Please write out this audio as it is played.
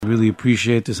Really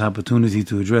appreciate this opportunity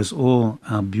to address all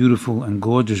our beautiful and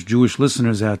gorgeous Jewish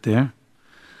listeners out there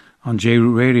on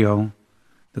J-Root Radio,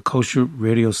 the kosher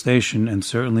radio station, and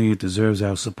certainly it deserves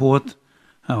our support,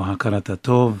 our hakarat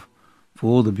hatov, for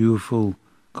all the beautiful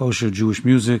kosher Jewish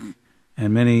music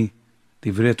and many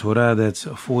divrei Torah that's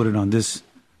afforded on this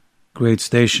great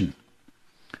station.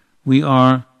 We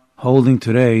are holding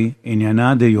today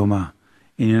Inyana de Yoma.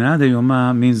 Inyana de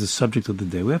Yoma means the subject of the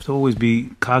day. We have to always be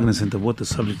cognizant of what the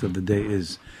subject of the day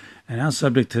is. And our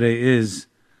subject today is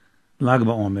Lag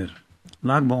BaOmer.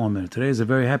 Lag BaOmer. Today is a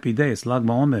very happy day. It's Lag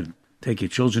BaOmer. Take your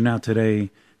children out today.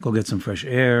 Go get some fresh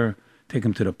air. Take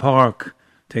them to the park.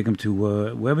 Take them to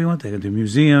wherever you want. Take them to a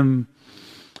museum.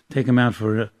 Take them out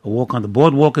for a walk on the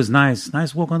boardwalk is nice.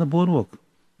 Nice walk on the boardwalk.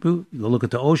 You go look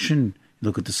at the ocean. You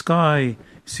look at the sky. You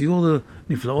see all the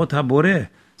niflaot haboreh.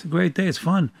 It's a great day. It's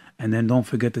fun. And then don't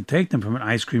forget to take them from an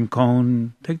ice cream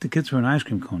cone. Take the kids for an ice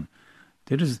cream cone.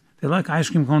 They like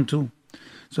ice cream cone too.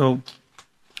 So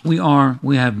we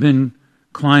have been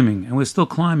climbing, and we're still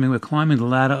climbing. We're climbing the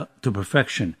ladder to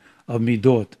perfection of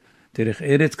midot. Derech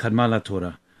eretz kadma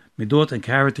laTorah. Midot and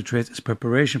character traits is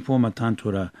preparation for Matan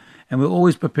Torah. And we're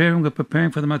always preparing. We're preparing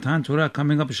for the Matan Torah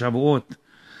coming up in Shavuot.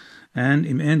 And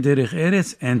im en derech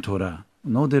eretz and Torah.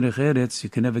 No derech eretz, you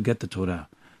can never get the Torah.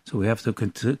 So we have to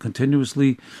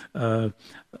continuously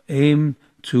aim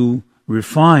to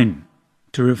refine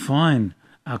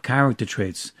our character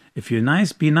traits. If you're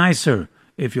nice, be nicer.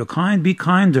 If you're kind, be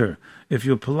kinder. If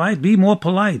you're polite, be more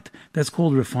polite. That's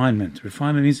called refinement.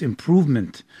 Refinement means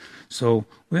improvement. So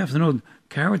we have to know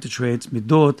character traits,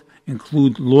 midot,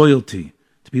 include loyalty.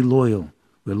 To be loyal.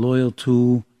 We're loyal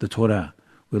to the Torah.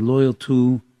 We're loyal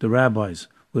to the rabbis.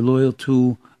 We're loyal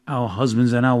to our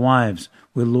husbands and our wives.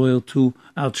 We're loyal to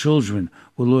our children.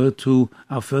 We're loyal to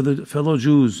our fellow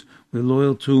Jews. We're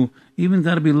loyal to, even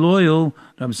got to be loyal.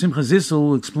 Rabbi Simcha Zissel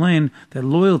will explain that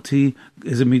loyalty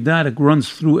is a midah that runs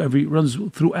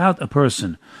throughout a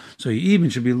person. So you even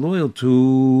should be loyal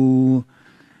to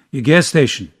your gas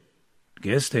station.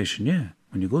 Gas station, yeah.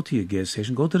 When you go to your gas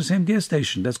station, go to the same gas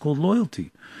station. That's called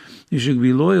loyalty. You should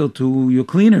be loyal to your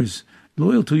cleaners.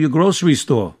 Loyal to your grocery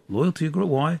store. Loyal to your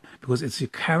why? Because it's your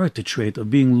character trait of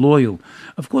being loyal.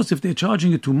 Of course, if they're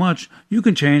charging you too much, you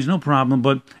can change, no problem.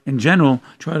 But in general,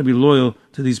 try to be loyal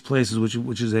to these places,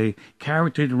 which is a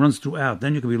character that runs throughout.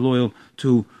 Then you can be loyal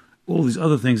to all these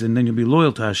other things, and then you'll be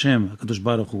loyal to Hashem, HaKadosh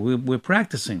Baruch Hu. We're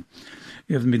practicing.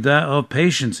 We have a midah of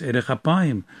patience, erech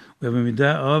apayim. We have a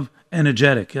midah of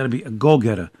energetic. You got to be a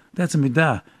go-getter. That's a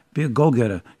midah. Be a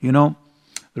go-getter. You know,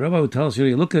 the rabbi would tell us,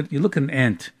 you look at an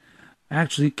ant.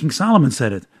 Actually, King Solomon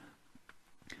said it.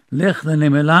 Lech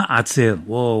lanemela atzel.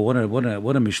 Whoa, what a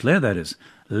mishleh that is.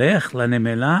 Lech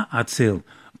lanemela atzel.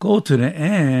 Go to the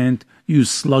ant, you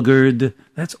sluggard.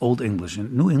 That's Old English.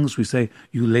 In New English, we say,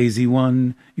 you lazy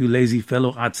one, you lazy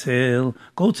fellow atzel.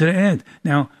 Go to the ant.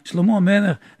 Now, Shlomo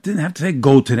HaMelech didn't have to say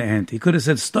go to the ant. He could have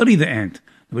said study the ant.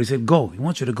 But he said go. He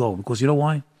wants you to go. Because you know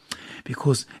why?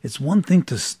 Because it's one thing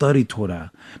to study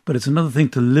Torah, but it's another thing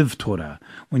to live Torah.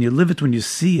 When you live it, when you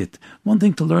see it. One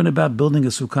thing to learn about building a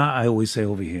sukkah, I always say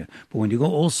over here. But when you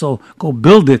go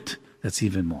build it, that's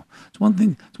even more. It's one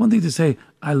thing to say,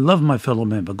 I love my fellow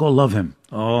man, but go love him.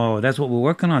 Oh, that's what we're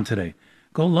working on today.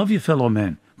 Go love your fellow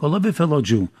man. Go love your fellow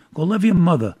Jew. Go love your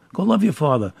mother. Go love your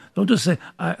father. Don't just say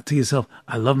to yourself,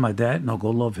 I love my dad. No, go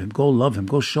love him. Go love him.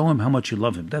 Go show him how much you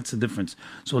love him. That's the difference.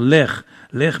 So lech.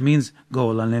 Lech means go.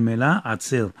 La lemela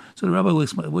atzel. So the rabbi will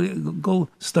explain, go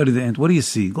study the ant. What do you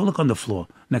see? Go look on the floor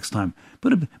next time.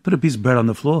 Put a piece of bread on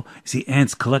the floor. You see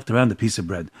ants collect around the piece of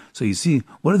bread. So you see,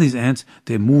 what are these ants?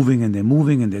 They're moving and they're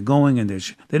moving and they're going and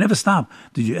they never stop.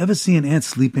 Did you ever see an ant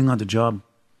sleeping on the job?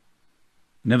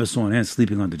 Never saw an ant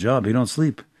sleeping on the job. He don't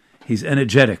sleep. He's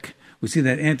energetic. We see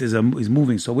that ant is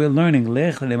moving. So we're learning.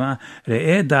 Look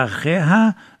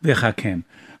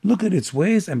at its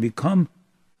ways and become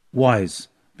wise.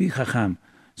 Be chacham.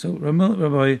 So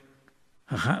the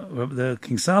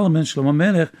King Solomon, Shlomo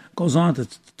Melech, goes on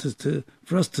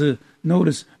for us to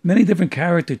notice many different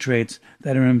character traits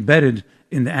that are embedded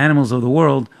in the animals of the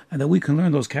world, and that we can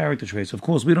learn those character traits. Of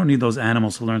course, we don't need those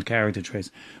animals to learn character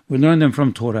traits. We learn them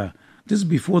from Torah. This is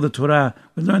before the Torah.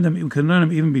 We can learn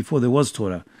them even before there was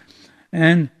Torah.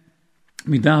 And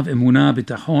midav emunah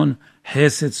bitachon,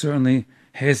 chesed certainly,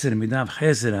 chesed, midav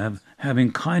chesed,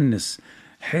 having kindness.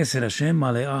 Chesed Hashem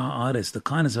male'ah haaretz. The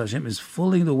kindness of Hashem is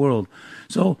filling the world.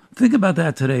 So think about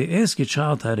that today. Ask your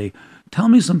child today, tell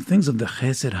me some things of the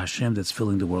Chesed Hashem that's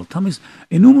filling the world.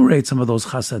 Enumerate some of those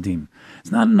chasadim.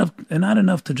 It's not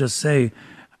enough to just say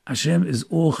Hashem is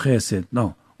all Chesed.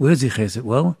 No, where's he Chesed?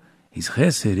 Well, he's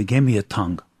Chesed. He gave me a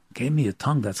tongue.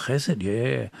 That's Chesed.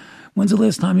 Yeah. When's the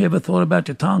last time you ever thought about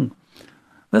your tongue?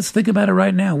 Let's think about it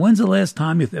right now. When's the last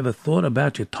time you've ever thought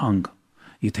about your tongue?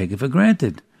 You take it for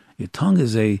granted. Your tongue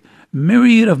is a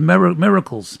myriad of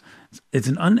miracles. It's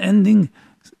an unending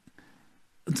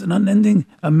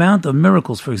amount of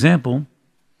miracles. For example,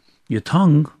 your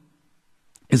tongue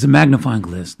is a magnifying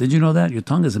glass. Did you know that? Your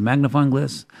tongue is a magnifying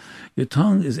glass. Your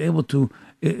tongue is able to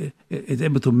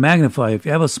magnify. If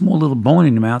you have a small little bone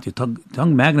in your mouth, your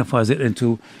tongue magnifies it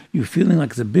into you feeling like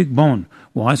it's a big bone.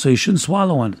 Why? So you shouldn't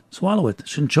swallow it.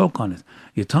 Shouldn't choke on it.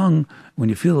 Your tongue, when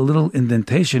you feel a little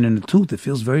indentation in the tooth, it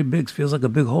feels very big. It feels like a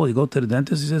big hole. You go to the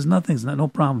dentist, he says nothing. It's no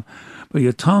problem. But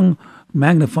your tongue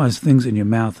magnifies things in your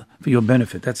mouth for your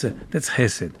benefit. That's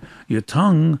chesed. Your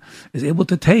tongue is able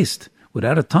to taste.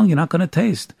 Without a tongue, you're not going to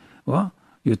taste. Well,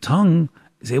 your tongue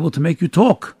is able to make you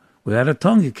talk. Without a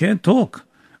tongue, you can't talk.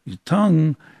 Your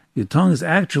tongue is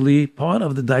actually part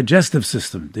of the digestive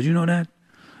system. Did you know that?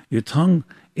 Your tongue,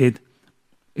 it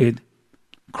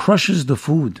crushes the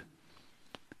food.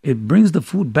 It brings the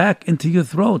food back into your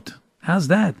throat. How's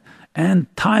that?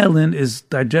 And ptyalin is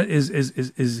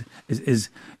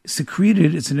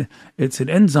secreted. It's an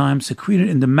enzyme secreted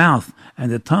in the mouth,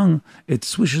 and the tongue, it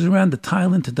swishes around the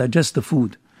ptyalin to digest the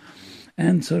food.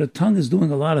 And so the tongue is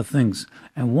doing a lot of things.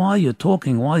 And while you're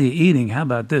talking, while you're eating, how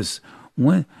about this?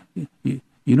 When you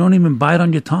don't even bite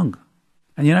on your tongue,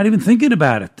 and you're not even thinking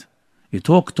about it. You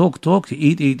talk, you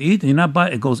eat, and you're not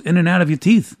biting. It goes in and out of your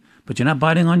teeth, but you're not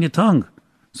biting on your tongue.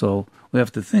 So we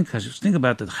have to think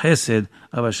about the chesed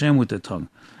of Hashem with the tongue.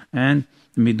 And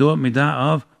the midah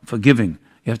of forgiving.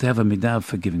 You have to have a midah of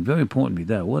forgiving. Very important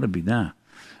midah. What a midah.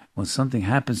 When something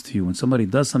happens to you, when somebody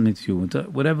does something to you,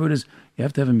 whatever it is, you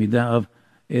have to have a midah of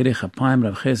erech hapayim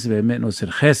rav chesed ve'emet noser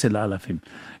chesed la'alafim.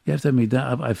 You have to have a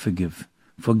midah of I forgive.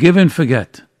 Forgive and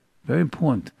forget. Very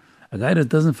important. A guy that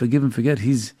doesn't forgive and forget,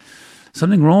 he's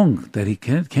something wrong, that he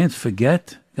can't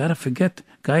forget. You got to forget.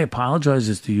 Guy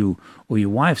apologizes to you, or your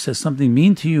wife says something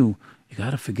mean to you, you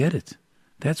got to forget it.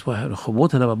 That's why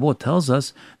Chavot HaLevavot tells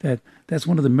us that that's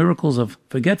one of the miracles of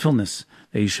forgetfulness,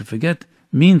 that you should forget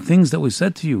mean things that were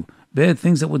said to you, bad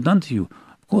things that were done to you.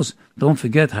 Of course, don't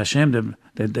forget Hashem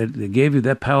that gave you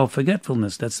that power of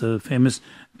forgetfulness. That's the famous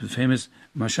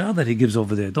mashal that he gives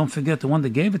over there. Don't forget the one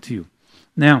that gave it to you.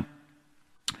 Now,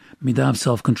 midah of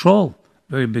self-control,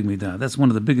 very big midah. That's one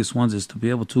of the biggest ones, is to be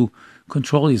able to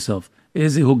control yourself.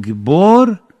 Ezehu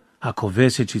gibor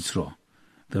hakovesh et yitzro.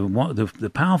 The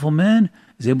powerful man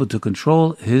is able to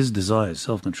control his desires,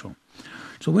 self-control.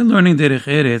 So we're learning Derech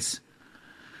Eretz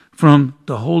from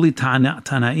the holy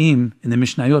Tanaim in the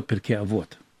Mishnayot Pirkei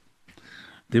Avot.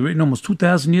 They were written almost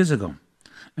 2,000 years ago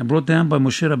and brought down by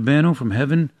Moshe Rabbeinu from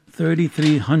heaven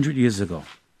 3,300 years ago.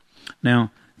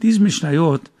 Now, these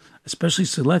Mishnayot, especially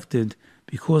selected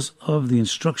because of the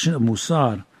instruction of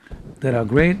Musar, that our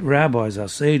great rabbis, our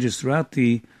sages, throughout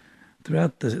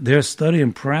their study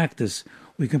and practice,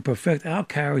 we can perfect our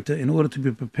character in order to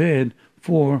be prepared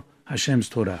for Hashem's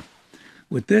Torah.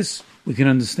 With this, we can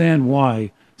understand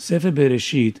why Sefer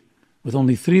Bereshit, with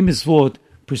only 3 mitzvot,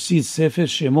 precedes Sefer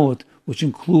Shemot, which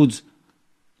includes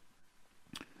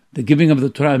the giving of the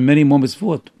Torah and many more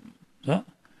mitzvot.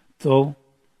 So,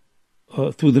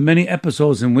 through the many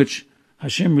episodes in which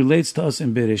Hashem relates to us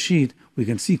in Bereshit, we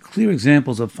can see clear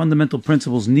examples of fundamental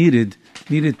principles needed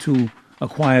to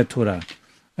acquire Torah.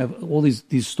 All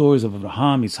these stories of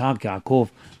Abraham, Yitzhak, Yaakov,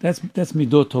 that's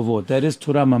Midot Tovot, that is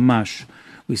Torah Mamash.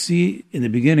 We see, in the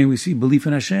beginning, we see belief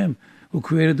in Hashem, who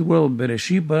created the world.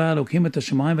 Bereshit bara Elokim et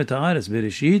hashamayim v'et haaretz.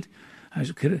 Bereshit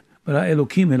bara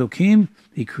Elokim,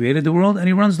 he created the world and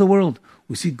he runs the world.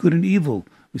 We see good and evil.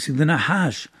 We see the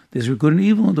Nahash. There's good and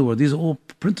evil in the world. These are all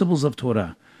principles of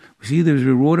Torah. We see there's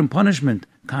reward and punishment.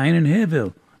 Cain and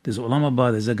Hevel. There's Olam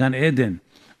Haba. There's a Gan Eden.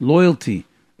 Loyalty.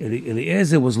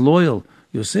 Eliezer was loyal.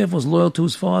 Yosef was loyal to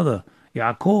his father.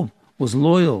 Yaakov was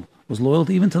loyal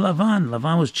even to Lavan.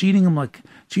 Lavan was cheating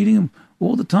him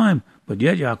all the time. But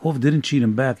yet Yaakov didn't cheat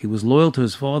him back. He was loyal to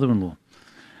his father-in-law.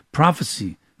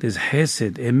 Prophecy. There's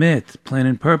Hesed, Emet, plan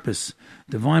and purpose,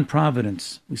 divine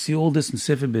providence. We see all this in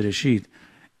Sefer Bereshit.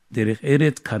 Derech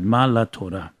Eretz Kadma La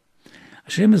Torah.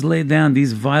 Hashem has laid down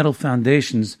these vital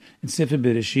foundations in Sefer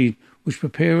Bereshit, which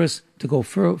prepare us to go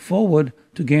forward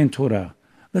to gain Torah.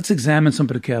 Let's examine some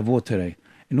Pirkei Avot today,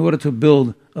 in order to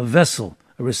build a vessel,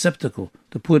 a receptacle,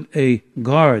 to put a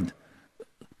guard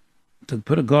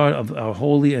of our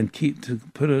holy and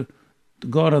put a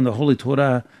guard on the holy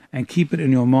Torah and keep it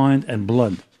in your mind and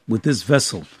blood with this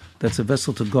vessel. That's a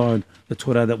vessel to guard the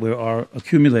Torah that we are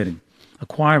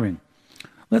acquiring.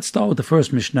 Let's start with the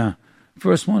first Mishnah.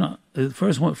 First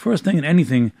thing in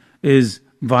anything is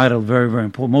vital, very, very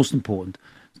important, most important.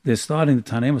 the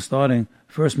Tanaim are starting,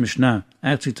 first Mishnah.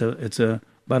 Actually, it's a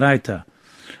Baraita.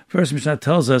 First Mishnah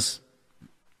tells us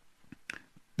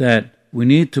that we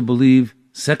need to believe,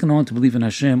 second on to believe in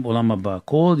Hashem, Olam Haba.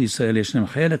 Kol Yisrael Yeshnem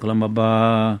Chelek Olam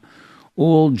Haba.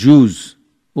 All Jews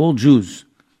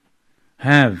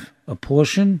have a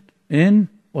portion in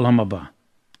Olam Haba,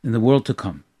 in the world to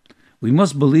come. We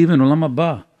must believe in Olam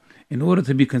Haba in order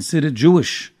to be considered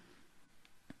Jewish.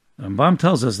 The Rambam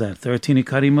tells us that, 13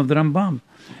 Ikarim of the Rambam,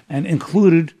 and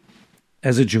included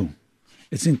as a Jew.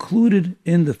 It's included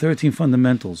in the 13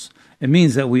 fundamentals. It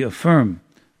means that we affirm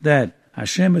that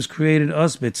Hashem has created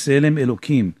us B'Tselem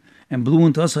Elokim and blew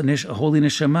into us a holy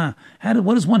neshama.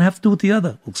 What does one have to do with the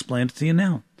other? We'll explain it to you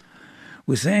now.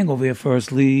 We're saying over here,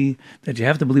 firstly, that you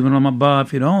have to believe in Olam Haba.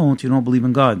 If you don't believe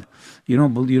in God. You're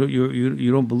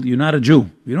not a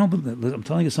Jew. I'm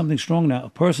telling you something strong now. A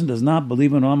person does not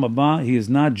believe in Olam Haba. He is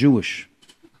not Jewish.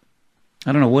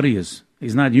 I don't know what he is.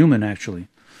 He's not human, actually.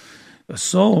 A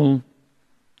soul,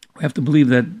 we have to believe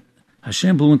that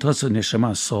Hashem blew into us a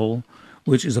neshama, soul,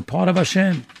 which is a part of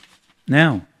Hashem.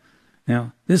 Now,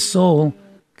 this soul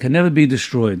can never be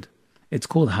destroyed. It's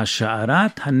called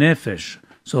Hasha'arat HaNefesh.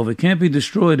 So if it can't be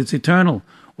destroyed, it's eternal.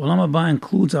 Olam Haba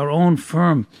includes our own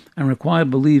firm and required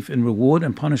belief in reward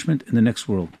and punishment in the next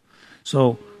world.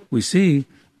 So we see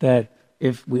that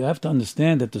if we have to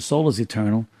understand that the soul is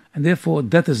eternal, and therefore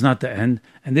death is not the end,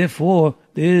 and therefore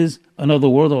there is another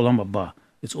world, Olam Haba.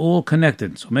 It's all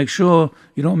connected. So make sure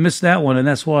you don't miss that one, and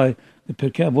that's why the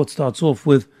Pirkei Avot starts off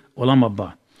with Olam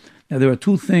Haba. Now there are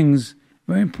two things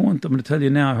very important. I'm going to tell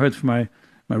you now. I heard from my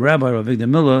rabbi, Rav Avigdor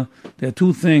Miller, there are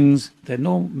two things that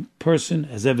no person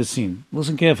has ever seen.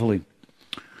 Listen carefully.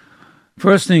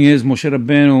 First thing is, Moshe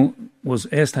Rabbeinu was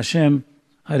asked Hashem,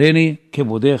 Harini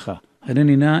kebodecha,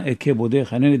 Harini na e kebodecha,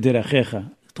 Harini derachecha.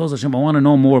 He told Hashem, I want to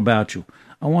know more about you.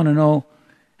 I want to know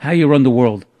how you run the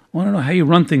world. I want to know how you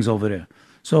run things over there.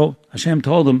 So Hashem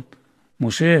told him,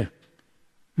 Moshe,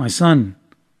 my son,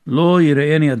 lo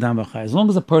yire'eni adam b'chai. As long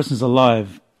as a person is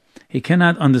alive, he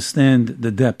cannot understand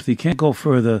the depth. He can't go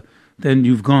further than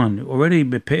you've gone. Already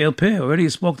you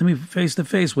spoke to me face to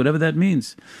face, whatever that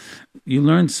means. You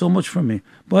learned so much from me.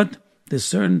 But there's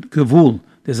certain gavul,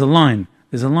 there's a line.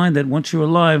 There's a line that once you're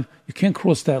alive, you can't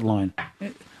cross that line.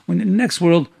 When in the next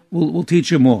world, we'll teach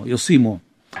you more. You'll see more.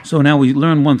 So now we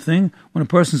learn one thing. When a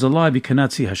person's alive, he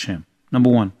cannot see Hashem. Number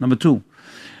one. Number two.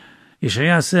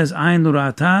 Yeshaya says, Ayin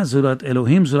nurata zurat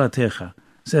Elohim zuratecha.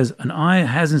 Says, an eye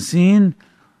hasn't seen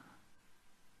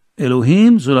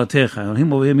Elohim zuratecha.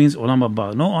 Elohim over here means Olam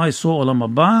Haba. No eye saw Olam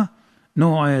Haba.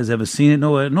 No eye has ever seen it.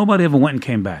 Nobody ever went and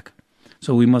came back.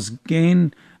 So we must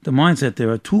gain the mindset.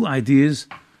 There are two ideas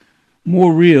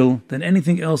more real than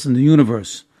anything else in the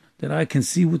universe that I can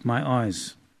see with my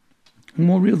eyes.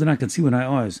 More real than I can see with my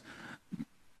eyes.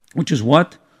 Which is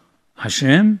what?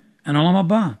 Hashem and Olam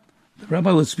Haba. The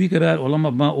rabbi would speak about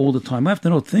Olam Haba all the time. I have to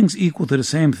know things equal to the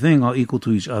same thing are equal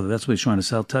to each other. That's what he's trying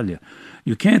to tell you.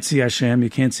 You can't see Hashem, you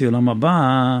can't see Olam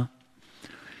Haba.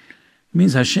 It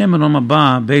means Hashem and Olam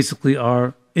Haba basically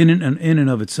are in and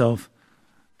of itself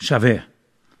shaveh.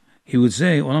 He would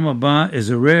say Olam Haba is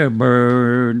a rare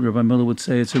bird. Rabbi Miller would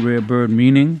say it's a rare bird,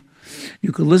 meaning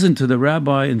you could listen to the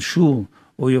rabbi in shul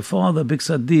or your father, Big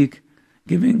Sadiq,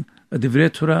 giving a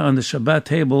Divrei Torah on the Shabbat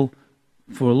table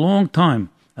for a long time.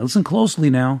 Now listen closely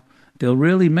now. They'll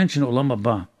rarely mention Olam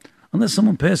Haba. Unless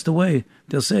someone passed away,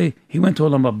 they'll say he went to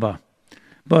Olam Haba.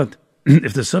 But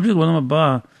if the subject of Olam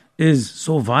Haba is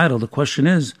so vital, the question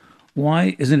is,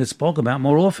 why isn't it spoke about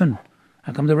more often?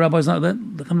 How come the rabbi's not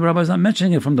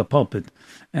mentioning it from the pulpit,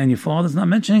 and your father's not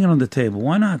mentioning it on the table?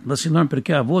 Why not? Unless you learn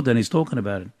Pirkei Avot, then he's talking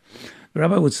about it. The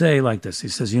rabbi would say like this. He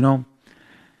says,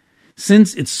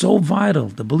 since it's so vital,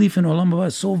 the belief in Olam Haba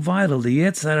is so vital, the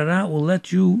Yetzer Hara will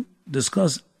let you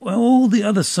discuss all the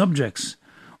other subjects,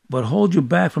 but hold you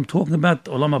back from talking about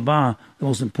Olam Haba, the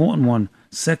most important one,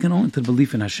 second only to the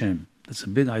belief in Hashem. That's a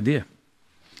big idea.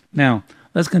 Now,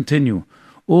 let's continue.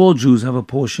 All Jews have a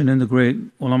portion in the great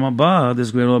Olam Haba, this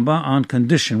great Olam Haba, on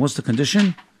condition. What's the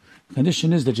condition? The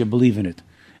condition is that you believe in it.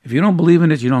 If you don't believe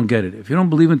in it, you don't get it. If you don't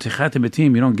believe in Techat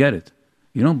Betim, you don't get it.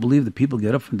 You don't believe that people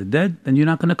get up from the dead, then you're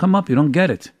not going to come up. You don't get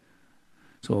it.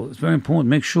 So it's very important.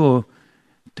 Make sure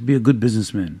to be a good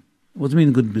businessman. What does it mean,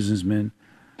 a good businessman?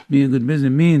 Being a good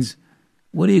businessman means,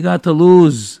 what do you got to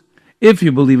lose? If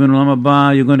you believe in Olam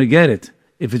Haba, you're going to get it,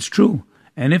 if it's true.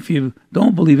 And if you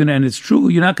don't believe in it and it's true,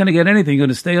 you're not going to get anything. You're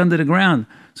going to stay under the ground.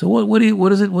 So what do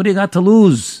you got to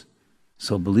lose?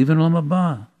 So believe in Olam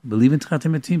Haba. Believe in Techat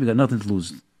Betim. You got nothing to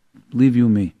lose. Believe you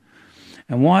me.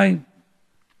 And why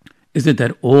is it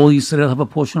that all Yisrael have a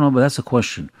portion of Olam Haba? That's a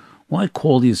question. Why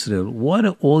call Yisrael? Why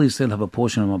do all Yisrael have a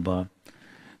portion of Olam Haba?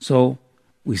 So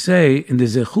we say in the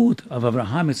zechut of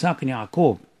Avraham, Yitzhak, and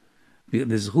Yaakov, the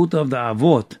zechut of the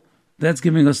Avot, that's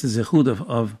giving us the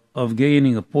zechut of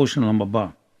gaining a portion of Olam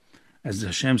Haba. As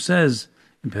Hashem says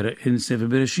in Sefer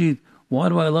Bereshit, why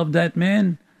do I love that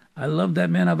man? I love that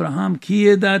man Avraham, ki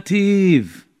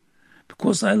yedativ,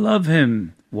 because I love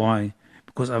him. Why?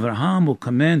 Because Avraham will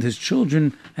command his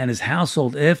children and his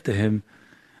household after him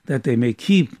that they may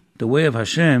keep the way of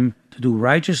Hashem to do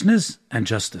righteousness and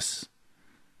justice.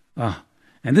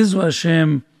 And this is what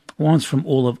Hashem wants from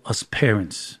all of us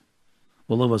parents,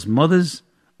 all of us mothers,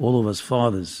 all of us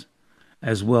fathers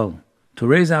as well, to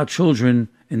raise our children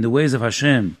in the ways of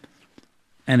Hashem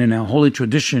and in our holy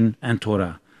tradition and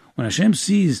Torah. When Hashem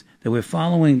sees that we're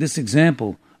following this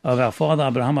example of our father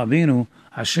Abraham Avinu,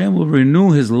 Hashem will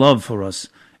renew his love for us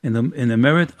in the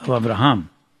merit of Abraham.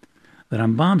 The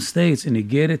Rambam states in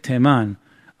Igeret Teman,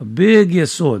 a big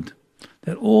yesod,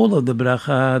 that all of the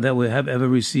bracha that we have ever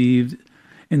received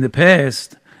in the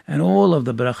past, and all of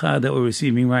the bracha that we're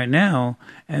receiving right now,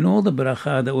 and all the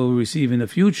bracha that we'll receive in the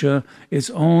future, it's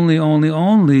only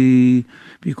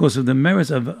because of the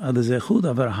merits of the zechut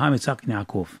of Avraham, Yitzhak, and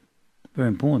Yaakov. Very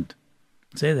important.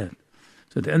 Say that.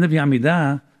 So at the end of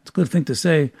Yamidah, it's a good thing to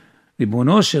say,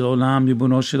 Ribono shel olam,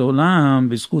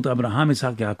 b'zchut Avraham,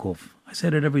 Yitzhak, Yaakov. I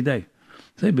said it every day.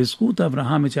 Say, b'zchut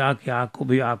Avraham, Yitzhak,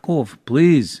 Yaakov,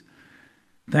 please.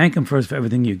 Thank him first for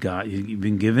everything you've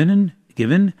been given,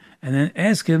 and then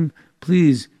ask him,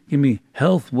 please give me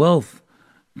health, wealth,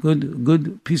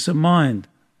 good peace of mind,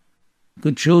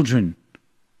 good children,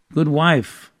 good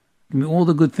wife. Give me all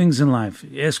the good things in life.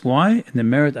 Ask why? In the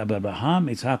merit of Abraham,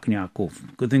 Yitzhak, and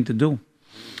Yaakov. Good thing to do.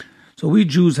 So we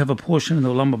Jews have a portion in the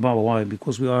Olam Haba. Why?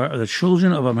 Because we are the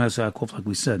children of Abraham and Yaakov, like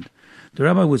we said. The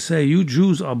rabbi would say, you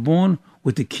Jews are born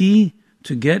with the key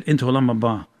to get into Olam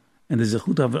Haba. And the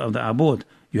zechut of the Abot,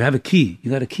 you have a key.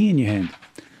 You got a key in your hand.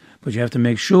 But you have to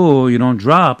make sure you don't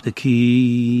drop the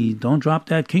key. Don't drop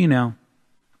that key now.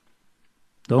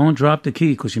 Don't drop the key,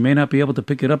 because you may not be able to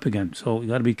pick it up again. So you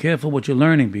got to be careful what you're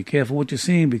learning. Be careful what you're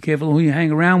seeing. Be careful who you hang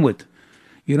around with.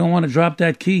 You don't want to drop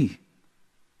that key,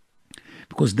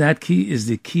 because that key is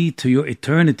the key to your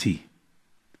eternity.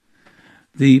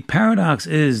 The paradox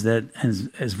is that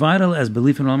as vital as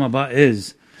belief in Olam Haba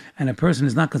is, and a person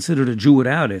is not considered a Jew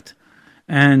without it,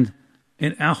 and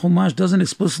Al Chumash doesn't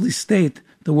explicitly state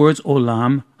the words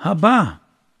Olam Haba.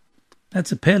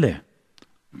 That's a pele.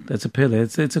 That's a pele.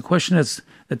 It's a question that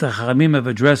the Chachamim have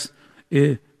addressed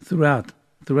throughout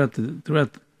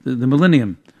the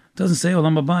millennium. It doesn't say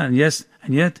Olam Haba,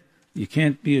 and yet you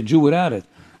can't be a Jew without it.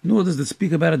 Nor does it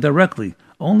speak about it directly.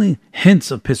 Only hints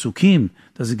of Pesukim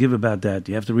does it give about that.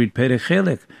 You have to read Perek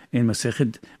Chelek in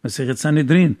Masechet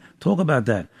Sanhedrin. Talk about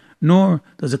that. Nor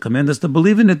does it command us to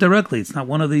believe in it directly. It's not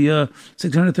one of the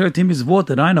 613 mitzvot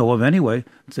that I know of anyway.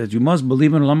 It says you must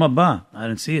believe in Olam Haba. I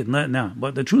didn't see it now.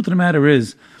 But the truth of the matter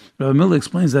is, Rabbi Miller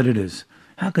explains that it is.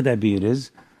 How could that be it is?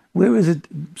 Where is it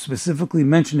specifically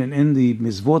mentioned in the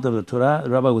mitzvot of the Torah? The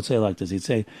rabbi would say like this. He'd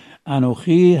say,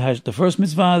 Anochi, the first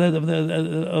mitzvah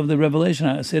of the revelation,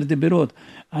 Aseret Dibirot,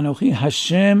 Anochi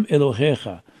Hashem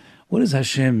Elohecha. What does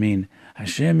Hashem mean?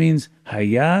 Hashem means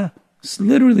Haya,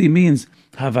 literally means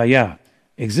Havaya,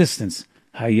 existence.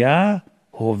 Haya,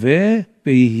 Hoveh,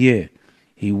 Ve'yeh.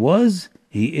 He was,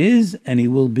 he is, and he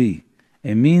will be.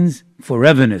 It means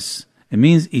foreverness. It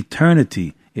means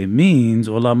eternity. It means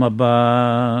Olam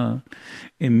Haba.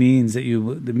 It means that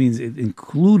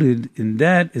included in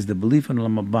that is the belief in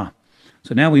Olam Haba.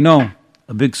 So now we know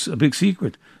a big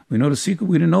secret. We know the secret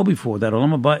we didn't know before, that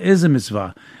Olam Haba is a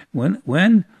mitzvah. When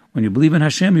you believe in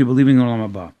Hashem, you're believing in Olam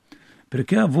Haba.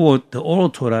 Pirkei Avot, the oral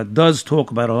Torah, does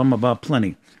talk about Olam Haba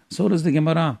plenty. So does the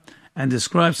Gemara, and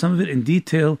describes some of it in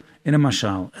detail in a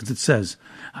mashal, as it says.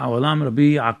 Ha'olam,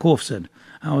 Rabbi Yaakov said,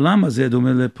 Ha'olam hazeh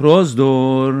domeh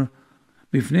leprosdor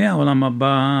bifnei ha'olam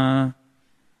haba.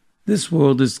 This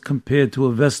world is compared to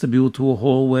a vestibule, to a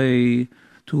hallway,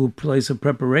 to a place of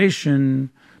preparation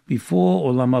before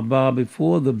Olam Haba,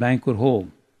 before the banquet hall.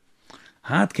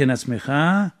 Hat ken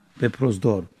atzmecha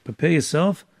beprosdor. Prepare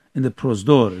yourself in the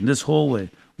prosdor, in this hallway.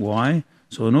 Why?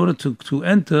 So in order to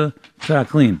enter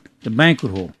Traklin, the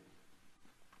banquet hall,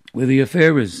 where the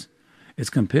affair is, it's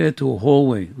compared to a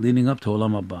hallway leading up to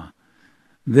Olam Haba.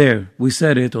 There, we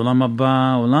said it, Olam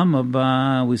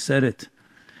Haba, we said it.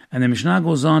 And the Mishnah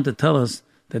goes on to tell us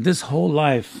that this whole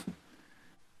life,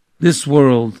 this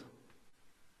world,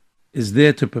 is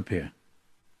there to prepare.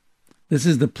 This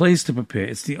is the place to prepare.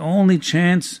 It's the only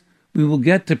chance we will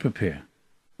get to prepare.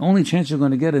 The only chance you're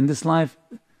going to get in this life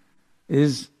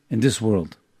is in this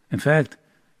world. In fact,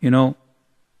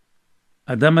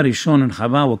 Adam Arishon and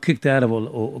Chava were kicked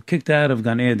out of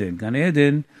Gan Eden. Gan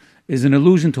Eden is an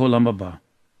allusion to Olam Haba.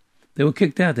 They were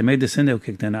kicked out. They made the sin. They were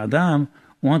kicked out. Adam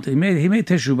he made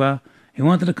teshuvah. He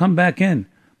wanted to come back in,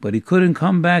 but he couldn't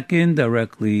come back in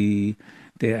directly.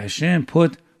 Hashem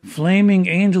put flaming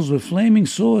angels with flaming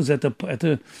swords at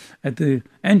the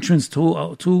entrance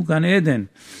to Gan Eden,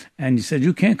 and he said,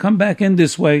 "You can't come back in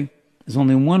this way. There's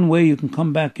only one way you can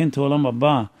come back into Olam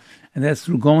Haba, and that's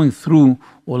through going through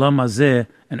Olam Hazeh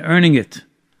and earning it,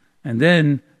 and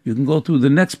then you can go through the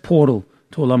next portal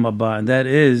to Olam Haba, and that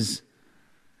is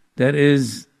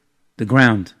the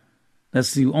ground.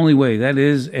 That's the only way. That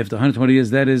is, after 120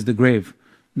 years, that is the grave.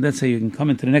 And that's how you can come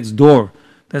into the next door.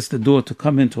 That's the door to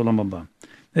come into Olam Haba."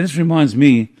 This reminds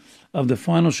me of the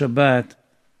final Shabbat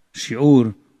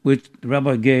shiur, which the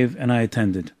rabbi gave and I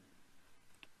attended.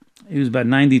 He was about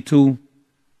 92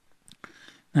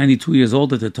 years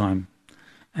old at the time.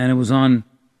 And it was on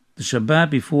the Shabbat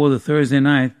before the Thursday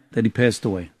night that he passed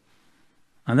away.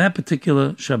 On that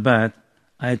particular Shabbat,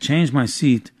 I had changed my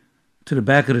seat to the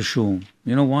back of the shul.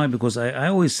 You know why? Because I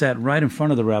always sat right in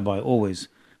front of the rabbi, always.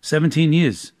 17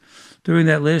 years. During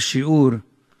that last shiur,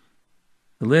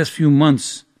 the last few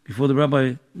months before the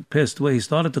rabbi passed away, he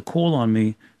started to call on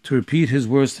me to repeat his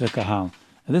words to the kahal.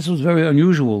 And this was very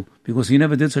unusual because he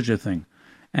never did such a thing.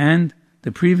 And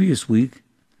the previous week,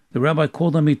 the rabbi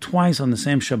called on me twice on the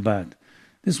same Shabbat.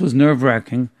 This was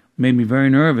nerve-wracking, made me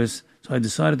very nervous, so I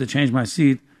decided to change my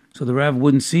seat so the rabbi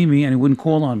wouldn't see me and he wouldn't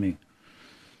call on me.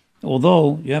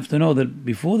 Although, you have to know that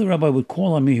before the rabbi would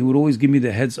call on me, he would always give me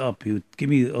the heads up. He would give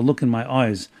me a look in my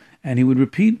eyes. And he would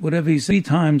repeat whatever he said 3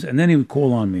 times, and then he would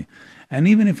call on me. And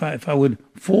even if I would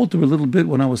falter a little bit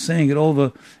when I was saying it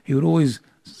over, he would always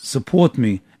support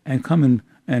me and come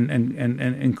and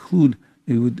include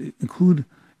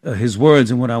his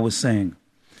words in what I was saying.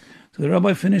 So the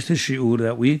rabbi finished his shiur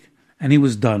that week, and he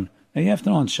was done. Now you have to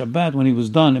know, on Shabbat, when he was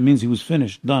done, it means he was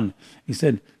finished, done. He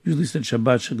usually said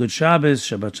Shabbat, good Shabbos,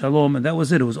 Shabbat Shalom, and that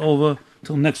was it. It was over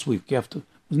till next week. It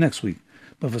was next week.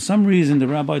 But for some reason, the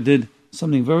rabbi did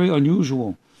something very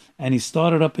unusual, and he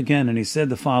started up again, and he said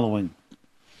the following.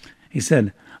 He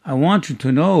said, "I want you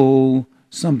to know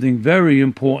something very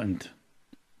important.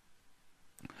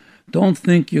 Don't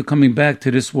think you're coming back to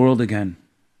this world again.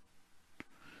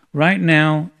 Right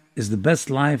now is the best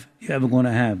life you're ever going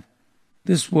to have.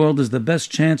 This world is the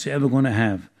best chance you're ever going to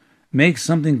have. Make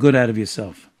something good out of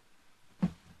yourself."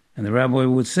 And the rabbi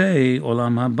would say,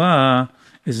 Olam Haba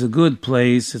is a good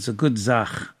place, it's a good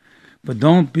zach. But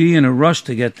don't be in a rush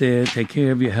to get there. Take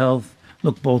care of your health.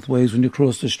 Look both ways when you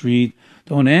cross the street.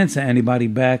 Don't answer anybody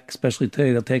back, especially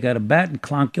today. They'll take out a bat and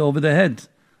clonk you over the head.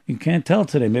 You can't tell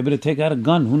today. Maybe they'll take out a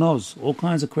gun. Who knows? All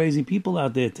kinds of crazy people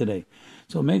out there today.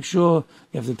 So make sure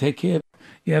you have to take care.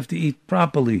 You have to eat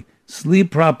properly,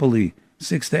 sleep properly,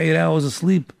 6 to 8 hours of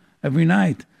sleep every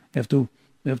night. You have to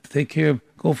take care of,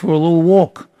 go for a little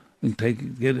walk, and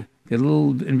get a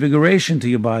little invigoration to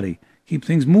your body. Keep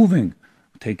things moving.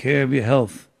 Take care of your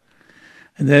health.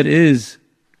 And that is,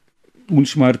 you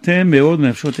don't want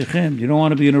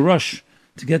to be in a rush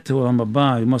to get to Olam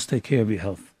Haba. You must take care of your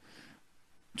health.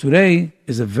 Today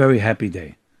is a very happy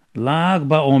day. Lag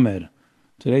BaOmer.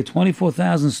 Today,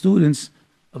 24,000 students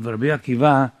of Rabbi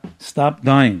Akiva stopped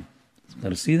dying. Got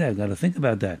to see that. Got to think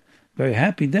about that. Very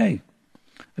happy day.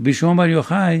 Rabbi Shimon Bar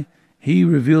Yochai, he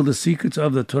revealed the secrets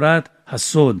of the Torah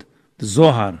Hasod, the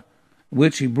Zohar,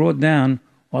 which he brought down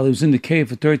while he was in the cave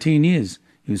for 13 years.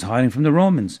 He was hiding from the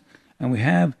Romans. And we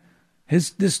have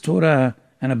this Torah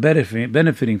and a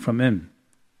benefiting from him,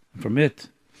 from it.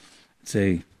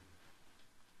 We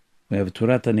have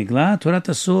Torah Nigla,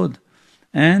 Torah Sod,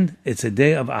 and it's a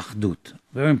day of Achdut,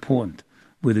 very important,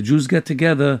 where the Jews get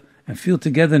together and feel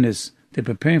togetherness. They're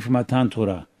preparing for Matan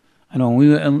Torah. I know when we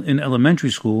were in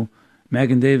elementary school,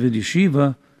 Magen David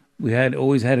Yeshiva, we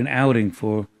always had an outing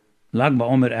for Lag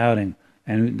BaOmer outing,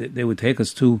 and they would take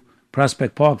us to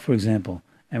Prospect Park, for example,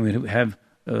 and we'd have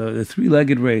the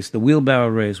 3-legged race, the wheelbarrow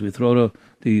race. We'd throw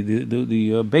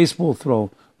the baseball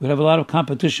throw. We'd have a lot of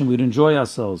competition. We'd enjoy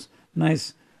ourselves.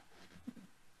 Nice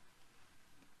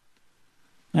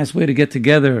way to get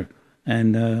together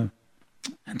and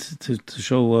to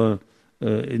show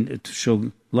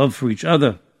love for each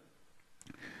other.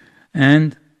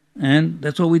 And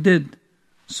that's what we did.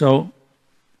 So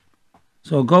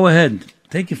go ahead,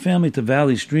 take your family to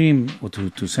Valley Stream or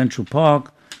to Central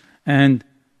Park, and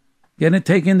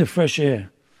take in the fresh air.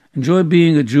 Enjoy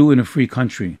being a Jew in a free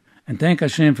country, and thank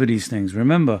Hashem for these things.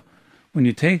 Remember, when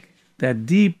you take that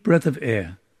deep breath of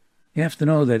air, you have to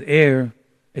know that air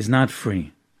is not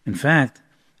free. In fact,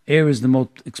 air is the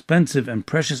most expensive and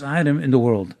precious item in the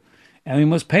world, and we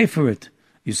must pay for it.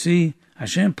 You see,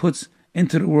 Hashem puts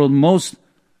into the world most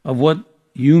of what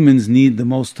humans need the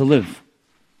most to live.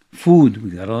 Food, we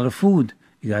got a lot of food.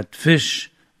 You got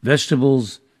fish,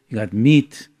 vegetables, you got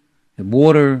meat,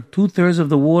 water. 2/3 of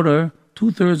the water,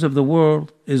 2/3 of the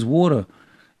world is water.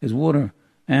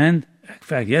 And in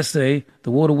fact, yesterday, the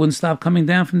water wouldn't stop coming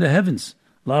down from the heavens.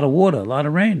 A lot of water, a lot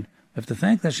of rain. We have to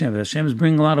thank Hashem. Hashem is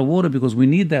bringing a lot of water because we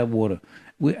need that water.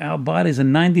 Our bodies are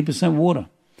 90% water.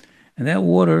 And that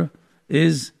water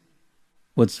is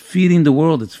what's feeding the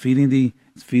world. It's feeding the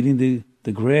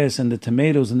grass and the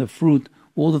tomatoes and the fruit.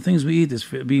 All the things we eat is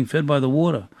being fed by the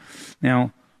water.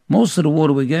 Now, most of the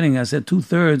water we're getting, I said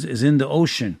 2/3 is in the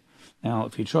ocean. Now,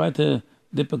 if you try to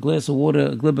dip a glass of water,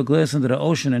 a glass into the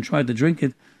ocean and try to drink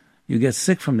it, you get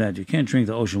sick from that. You can't drink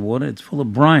the ocean water. It's full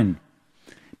of brine.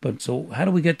 But so how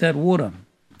do we get that water?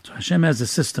 So Hashem has a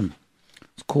system.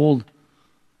 It's called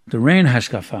the rain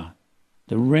hashkafa,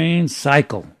 the rain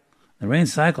cycle. The rain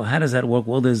cycle, how does that work?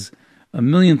 Well, there's a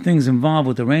million things involved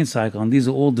with the rain cycle, and these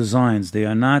are all designs. They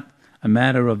are not a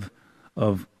matter of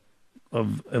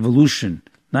evolution,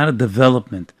 not a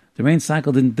development. The rain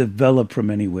cycle didn't develop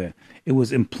from anywhere. It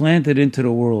was implanted into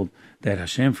the world that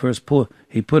Hashem first put.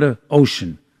 He put an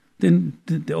ocean.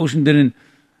 The ocean didn't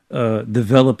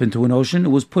develop into an ocean. It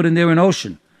was put in there an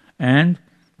ocean. And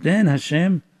then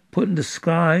Hashem put in the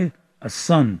sky a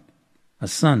sun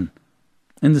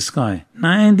in the sky.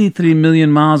 93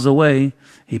 million miles away,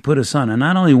 he put a sun. And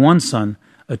not only one sun,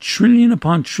 1 trillion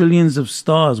upon trillions of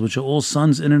stars, which are all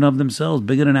suns in and of themselves,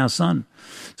 bigger than our sun.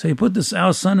 So he put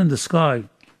our sun in the sky,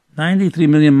 93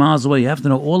 million miles away. You have to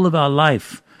know all of our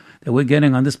life that we're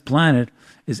getting on this planet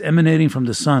is emanating from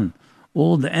the sun.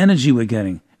 All the energy we're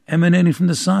getting, emanating from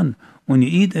the sun. When you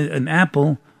eat an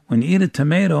apple, when you eat a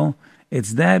tomato,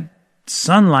 it's that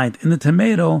sunlight in the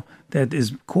tomato that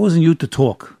is causing you to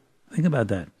talk. Think about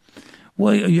that.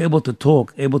 Why are you able to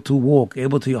talk, able to walk,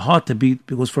 able to your heart to beat?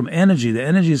 Because from energy, the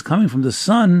energy is coming from the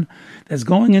sun that's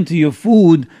going into your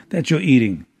food that you're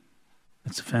eating.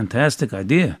 It's a fantastic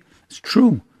idea. It's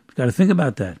true. You've got to think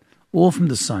about that. All from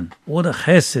the sun. All the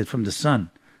chesed from the sun.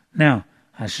 Now,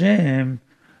 Hashem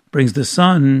brings the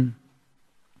sun.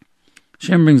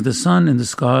 Hashem brings the sun in the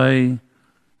sky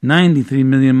 93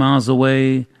 million miles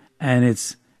away, and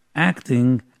it's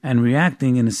acting and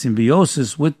reacting in a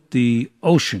symbiosis with the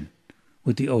ocean.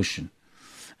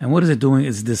 And what is it doing?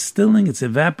 It's distilling, it's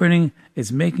evaporating,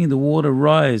 it's making the water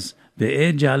rise.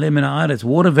 It's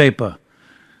water vapor,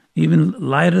 even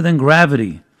lighter than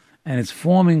gravity, and it's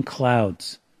forming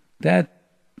clouds. That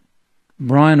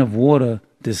brine of water,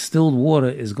 distilled water,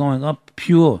 is going up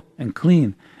pure and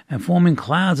clean and forming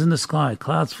clouds in the sky,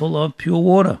 clouds full of pure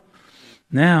water.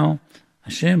 Now,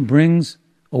 Hashem brings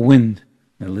a wind.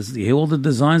 Now, listen, you hear all the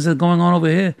designs that are going on over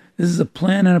here? This is a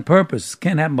plan and a purpose. It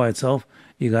can't happen by itself.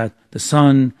 You got the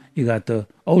sun, you got the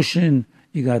ocean,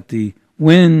 you got the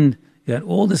wind, you got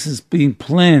all this is being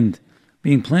planned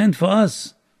for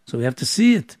us. So we have to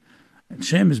see it. And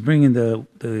Hashem is bringing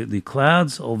the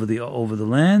clouds over the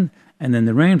land, and then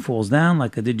the rain falls down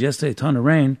like I did yesterday, a ton of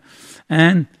rain,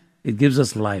 and it gives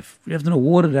us life. You have to know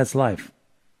water, that's life.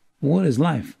 Water is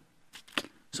life.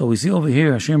 So we see over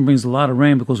here, Hashem brings a lot of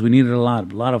rain because we needed a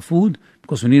lot of food,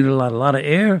 because we needed a lot of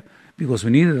air, because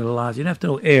we needed a lot. You have to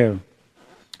know air.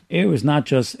 Air is not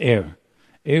just air.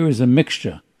 Air is a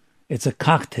mixture. It's a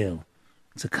cocktail.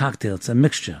 It's a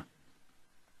mixture.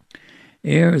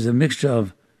 Air is a mixture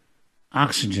of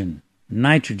oxygen,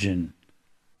 nitrogen,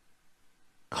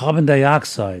 carbon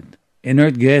dioxide,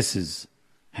 inert gases,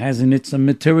 has in it some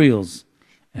materials,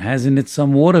 it has in it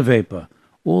some water vapor.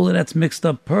 All of that's mixed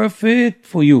up, perfect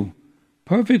for you,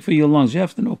 perfect for your lungs. You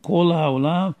have to know, Kol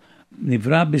ha'olam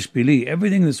nivra bishbili.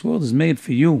 Everything in this world is made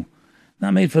for you.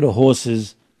 Not made for the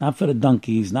horses, not for the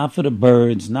donkeys, not for the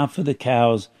birds, not for the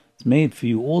cows. It's made for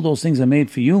you. All those things are made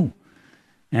for you.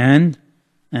 And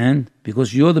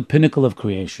because you're the pinnacle of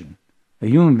creation. A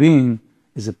human being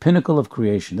is a pinnacle of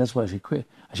creation. That's why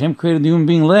Hashem created the human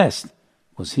being last,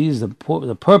 because he is the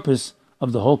purpose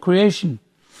of the whole creation.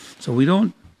 So we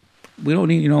don't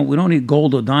need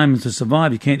gold or diamonds to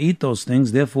survive. You can't eat those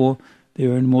things. Therefore, they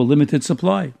are in more limited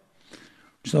supply.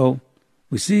 So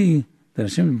we see that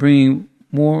Hashem is bringing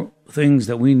more things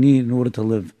that we need in order to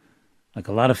live, like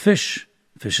a lot of fish.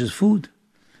 Fish is food.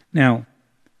 Now,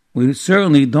 we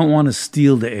certainly don't want to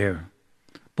steal the air,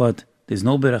 but there's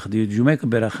no beracha. Did you make a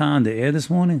beracha on the air this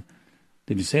morning?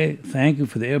 Did you say thank you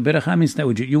for the air? Beracha means that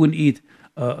you wouldn't eat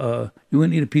a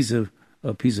piece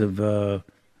of a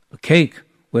cake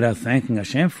without thanking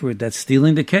Hashem for it. That's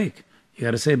stealing the cake. You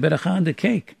got to say beracha on the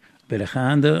cake,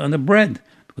 beracha on the bread,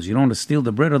 because you don't want to steal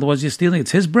the bread. Otherwise, you're stealing.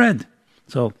 It's His bread.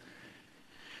 So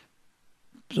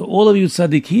So all of you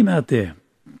tzaddikim out there,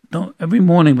 don't every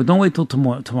morning, but don't wait till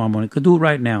tomorrow morning. You could do it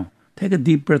right now. Take a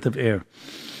deep breath of air.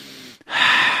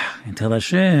 And tell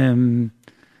Hashem,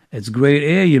 it's great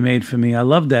air you made for me. I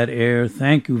love that air.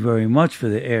 Thank you very much for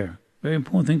the air. Very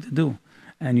important thing to do.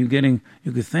 And you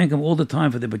could thank him all the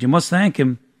time for that, but you must thank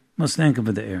him for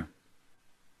the air.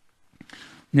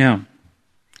 Now,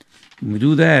 when we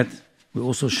do that, we're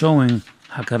also showing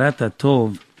Hakarat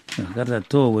HaTov. Hakarat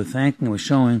HaTov, we're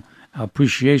showing our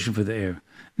appreciation for the air.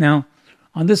 Now,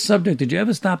 on this subject, did you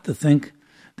ever stop to think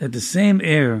that the same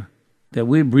air that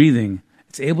we're breathing,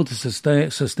 it's able to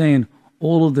sustain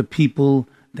all of the people,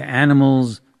 the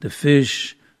animals, the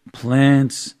fish,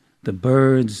 plants, the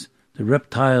birds, the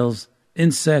reptiles,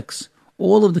 insects,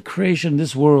 all of the creation in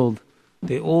this world,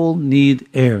 they all need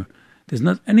air. There's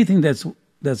not anything that's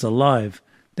alive,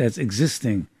 that's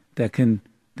existing, that can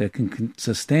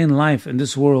sustain life in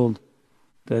this world,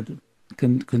 that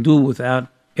can do without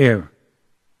air.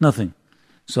 Nothing.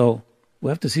 So we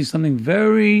have to see something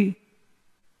very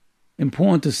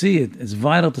important to see it. It's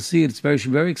vital to see it. It's very,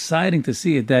 very exciting to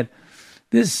see it, that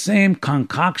this same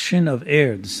concoction of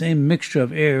air, the same mixture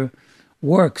of air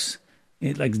works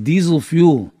like diesel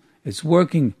fuel. It's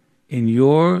working in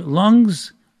your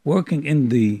lungs, working in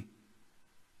the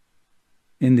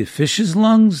fish's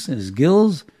lungs, his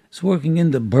gills. It's working in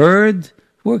the bird,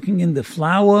 working in the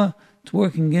flower. It's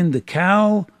working in the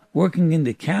cow, working in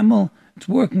the camel. It's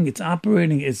working, it's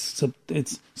operating, it's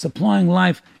supplying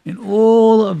life in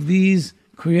all of these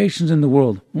creations in the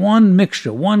world. One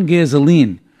mixture, one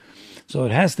gasoline. So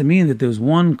it has to mean that there's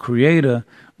one creator,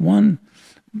 one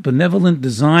benevolent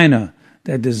designer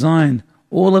that designed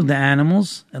all of the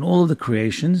animals and all of the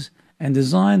creations and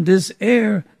designed this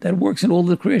air that works in all of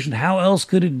the creation. How else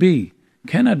could it be?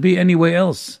 Cannot be any way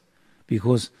else.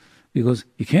 Because you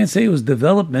can't say it was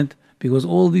development, because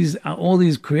all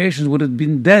these creations would have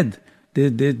been dead. They're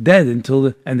dead and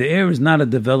the air is not a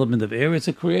development of air; it's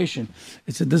a creation,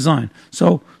 it's a design.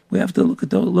 So we have to look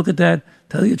at that,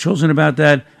 tell your children about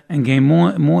that, and gain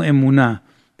more emunah.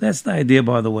 That's the idea,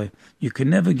 by the way. You can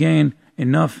never gain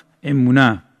enough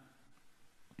emunah.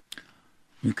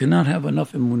 You cannot have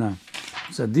enough emunah.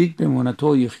 Tzaddik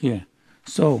b'emunato yichyeh.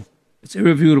 So it's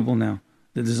irrefutable now.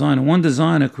 One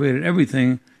designer created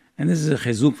everything, and this is a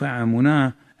chizuk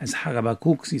v'emunah, as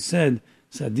Habakkuk said,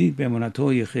 Tzaddik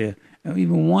b'emunato yichyeh. And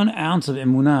even 1 ounce of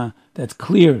emunah that's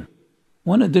clear,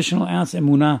 1 additional ounce of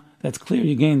emunah that's clear,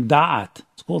 you gain da'at.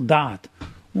 It's called da'at.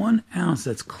 1 ounce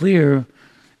that's clear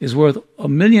is worth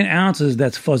 1,000,000 ounces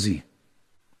that's fuzzy.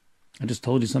 I just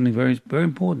told you something very, very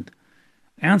important.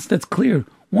 Ounce that's clear.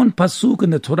 1 pasuk in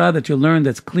the Torah that you learn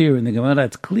that's clear, in the Gemara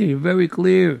that's clear, very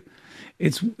clear.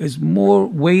 It's more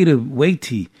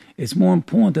weighty. It's more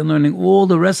important than learning all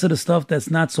the rest of the stuff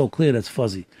that's not so clear, that's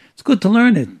fuzzy. It's good to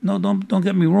learn it. No, don't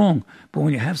get me wrong. But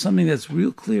when you have something that's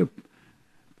real clear,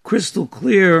 crystal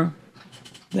clear,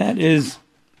 that is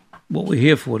what we're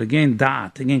here for. To gain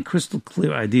da'at, to gain crystal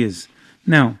clear ideas.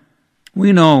 Now,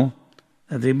 we know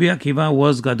that Rabbi Akiva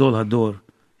was Gadol Hador.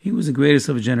 He was the greatest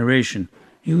of a generation.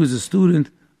 He was a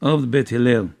student of the Bet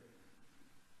Hillel.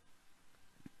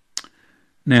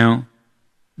 Now,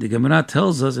 the Gemara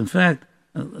tells us, in fact,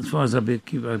 as far as Rabbi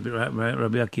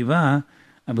Akiva,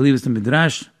 I believe it's the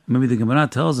Midrash, maybe the Gemara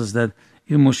tells us that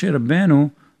even Moshe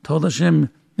Rabbeinu told Hashem,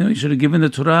 you should have given the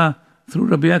Torah through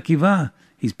Rabbi Akiva.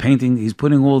 He's painting, he's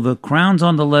putting all the crowns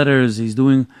on the letters, he's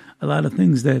doing a lot of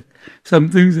things some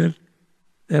things that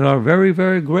are very,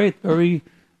 very great, very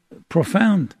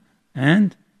profound.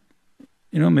 And,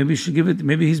 maybe you should give it,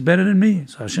 maybe he's better than me.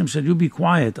 So Hashem said, you be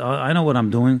quiet, I know what I'm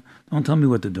doing, don't tell me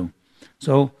what to do.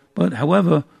 So, but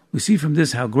however, we see from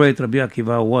this how great Rabbi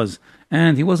Akiva was.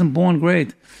 And he wasn't born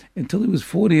great. Until he was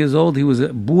 40 years old, he was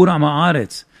a bur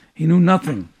ha'aretz. He knew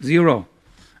nothing, zero.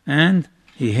 And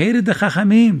he hated the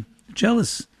Chachamim,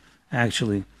 jealous,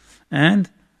 actually. And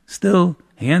still,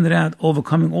 he ended up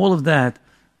overcoming all of that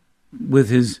with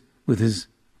his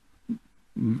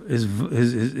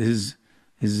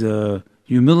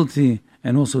humility,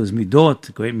 and also his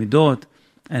midot, great midot,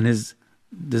 and his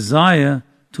desire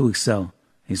to excel.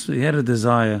 He had a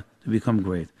desire to become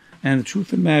great. And the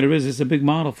truth of the matter is, it's a big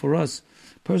model for us.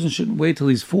 A person shouldn't wait till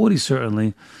he's 40,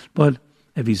 certainly, but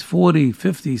if he's 40,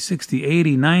 50, 60,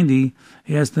 80, 90,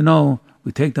 he has to know,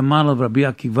 we take the model of Rabbi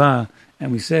Akiva,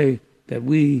 and we say that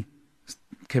we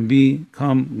can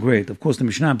become great. Of course, the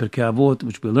Mishnah Pirkei Avot,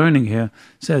 which we're learning here,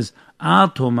 says, Al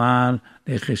tomar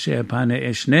lecheshe pane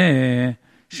eshne,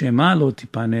 shema lo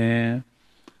tipane.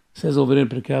 Says over there in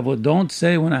Pirkei Avot, don't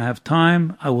say when I have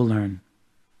time, I will learn.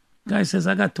 Guy says,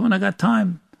 I got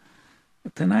time.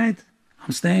 But tonight,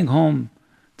 I'm staying home.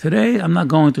 Today, I'm not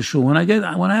going to shul. When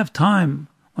I have time,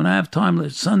 when I have time.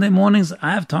 Like Sunday mornings,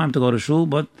 I have time to go to shul,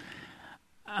 but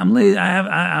I'm late.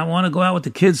 I want to go out with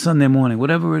the kids Sunday morning.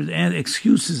 Whatever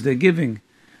excuses they're giving.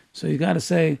 So you got to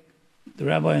say, the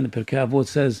rabbi in the Pirkei Avot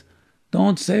says,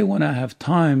 don't say when I have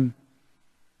time,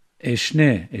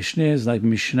 Eshne. Eshne is like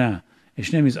Mishnah.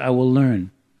 Eshne means I will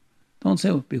learn. Don't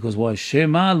say, because why?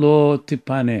 Shema lo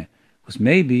tipane. Because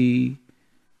maybe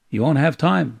you won't have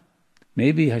time.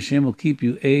 Maybe Hashem will keep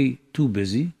you, too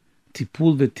busy.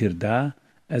 Tipul v'tirda,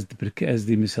 as the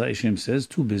Mesilat Yesharim says,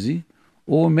 too busy.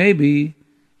 Or maybe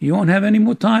you won't have any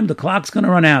more time. The clock's going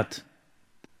to run out.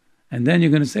 And then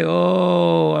you're going to say,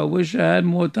 oh, I wish I had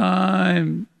more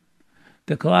time.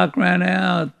 The clock ran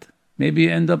out. Maybe you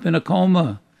end up in a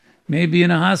coma. Maybe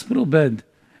in a hospital bed.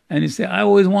 And you say, I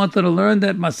always wanted to learn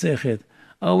that Masechet.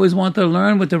 I always wanted to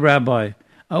learn with the rabbi.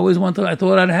 I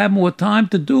thought I'd have more time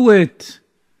to do it.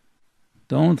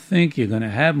 Don't think you're going to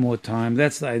have more time.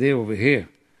 That's the idea over here.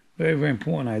 Very, very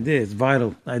important idea. It's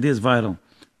vital. The idea is vital.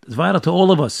 It's vital to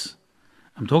all of us.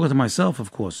 I'm talking to myself,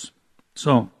 of course.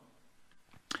 So,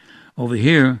 over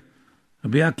here,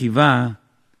 Rabbi Akiva,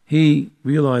 he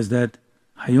realized that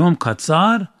Hayom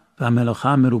Katzar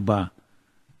v'Hamelacha Merubah.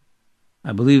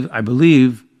 I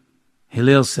believe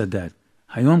Hillel said that.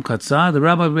 Hayom Katzar, the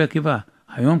Rabbi Rabbi Akiva.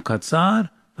 Hayom Katzar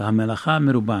v'Hamelacha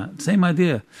Merubah. Same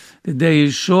idea. The day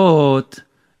is short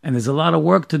and there's a lot of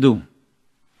work to do.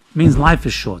 It means life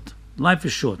is short. Life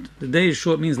is short. The day is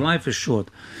short means life is short.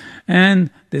 And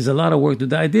there's a lot of work to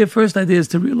do. The first idea is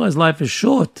to realize life is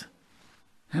short.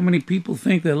 How many people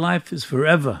think that life is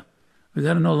forever? We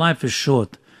got to know life is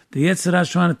short. The Yetzer Hara is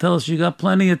trying to tell us you got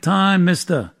plenty of time,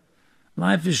 mister.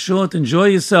 Life is short. Enjoy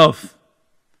yourself.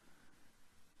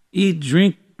 Eat,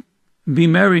 drink, be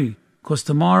merry, because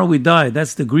tomorrow we die.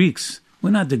 That's the Greeks.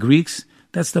 We're not the Greeks.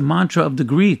 That's the mantra of the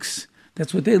Greeks.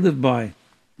 That's what they live by.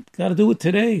 Got to do it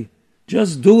today.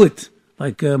 Just do it.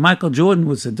 Like Michael Jordan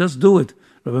would say, just do it.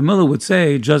 Rabbi Miller would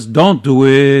say, just don't do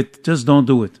it. Just don't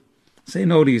do it. Say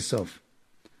no to yourself.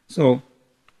 So,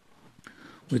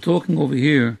 we're talking over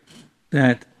here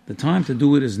that the time to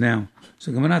do it is now.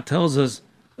 So Gemara tells us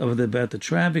about the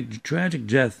tragic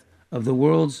death of the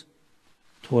world's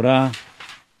Torah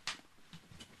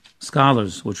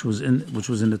scholars, which was in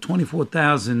the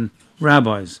 24,000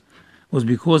 rabbis. It was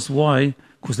because why?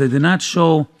 Because they did not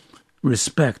show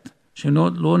respect.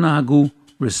 Shenot lo nahagu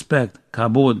respect,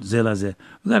 kabod zelazeh.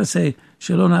 We got to say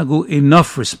shelo nahagu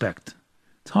enough respect.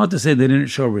 It's hard to say they didn't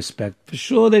show respect. For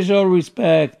sure they show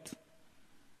respect.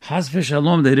 Chas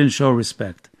v'shalom, they didn't show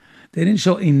respect. They didn't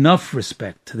show enough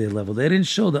respect to their level. They didn't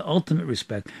show the ultimate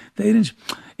respect. They didn't.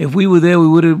 If we were there, we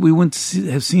wouldn't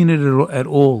have seen it at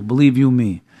all. Believe you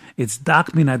me. It's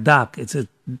dak min hadak. It's a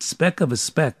speck of a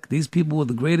speck. These people were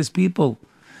the greatest people.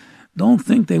 Don't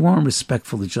think they weren't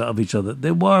respectful of each other.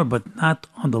 They were, but not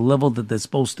on the level that they're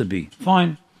supposed to be.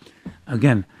 Fine.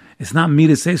 Again, it's not me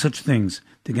to say such things.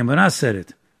 The Gemara said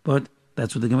it, but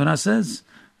that's what the Gemara says.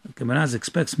 The Gemara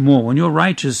expects more. When you're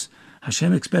righteous,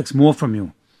 Hashem expects more from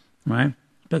you, right?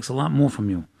 Expects a lot more from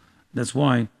you. That's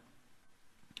why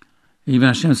even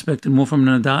Hashem expected more from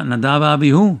Nadav and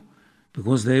Abihu,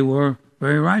 because they were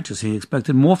very righteous. He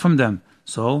expected more from them,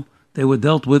 so they were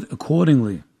dealt with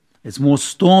accordingly. It's more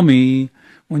stormy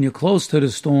when you're close to the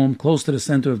storm, close to the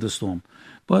center of the storm.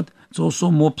 But it's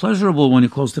also more pleasurable when you're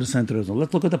close to the center of the storm.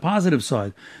 Let's look at the positive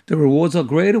side. The rewards are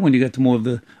greater when you get to more of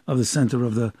the center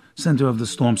of the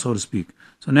storm, so to speak.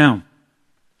 So now,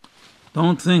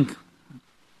 don't think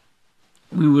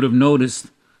we would have noticed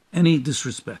any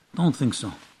disrespect. Don't think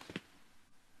so.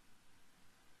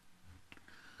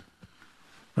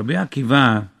 Rabbi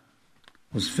Akiva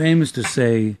was famous to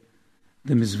say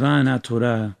the mitzvah in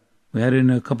Torah. We had it in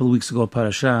a couple of weeks ago,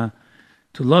 parasha,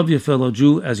 to love your fellow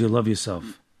Jew as you love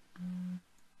yourself.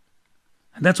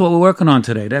 And that's what we're working on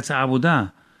today. That's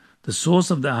Avodah. The source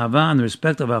of the ahava and the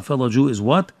respect of our fellow Jew is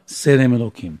what? Tselem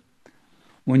Elokim.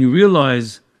 When you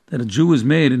realize that a Jew is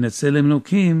made in that Tselem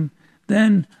Elokim,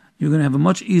 then you're going to have a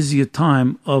much easier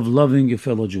time of loving your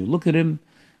fellow Jew. Look at him.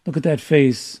 Look at that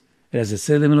face. It has a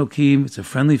Tselem Elokim. It's a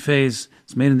friendly face.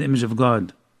 It's made in the image of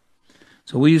God.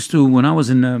 So we used to, when I was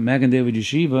in Magen David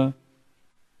Yeshiva,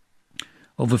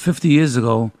 over 50 years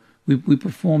ago, we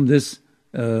performed this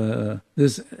as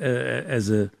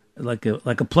a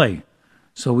play.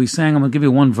 So we sang. I'm gonna give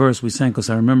you one verse we sang because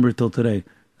I remember it till today.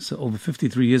 So over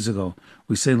 53 years ago,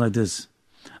 we sang like this: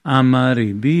 Amar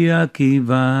Rabbi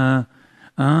Akiva,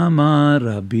 Amar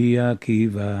Rabbi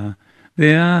Akiva,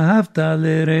 ve'ahavta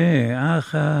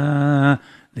l'reacha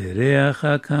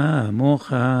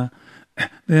kamocha,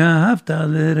 ve'ahavta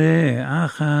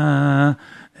l'reacha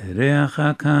ורעך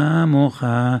כמוך,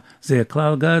 זה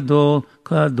כלל גדול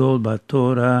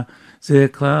בתורה, זה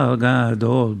כלל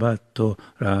גדול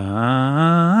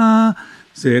בתורה,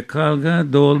 זה כלל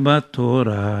גדול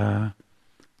בתורה.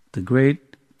 The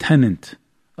great tenet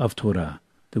of Torah,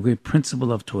 the great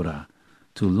principle of Torah,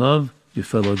 to love your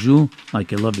fellow Jew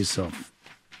like you love yourself.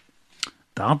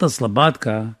 The Alta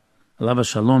Slabodka, Alav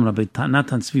Shalom, Rabbi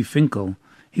Natan Tzvi Finkel,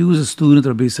 he was a student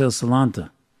of Rabbi Yisrael Salanta,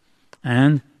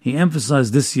 and he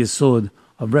emphasized this yesod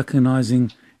of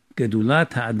recognizing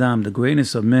Gedulat HaAdam, the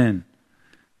greatness of man.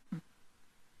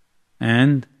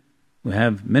 And we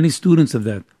have many students of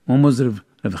that. One was Rav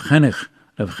Chenech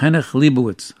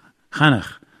Leibowitz,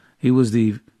 Chanech. He was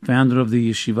the founder of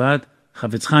the Yeshivat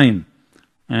Chavetz Chaim,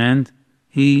 and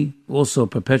he also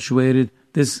perpetuated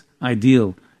this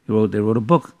ideal. They wrote a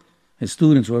book. His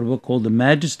students wrote a book called The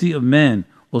Majesty of Man,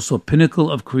 also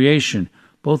Pinnacle of Creation.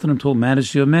 Both of them told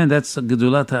Majesty of Man, that's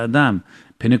Gedulat HaAdam.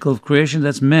 Pinnacle of Creation,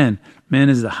 that's man. Man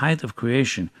is the height of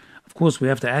creation. Of course, we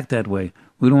have to act that way.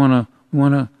 We don't want to. We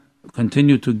want to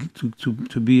continue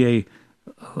to be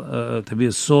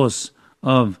a source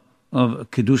of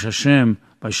Kiddush Hashem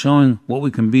by showing what we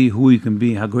can be, who we can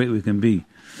be, how great we can be.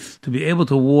 To be able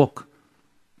to work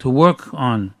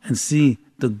on and see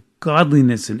the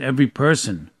godliness in every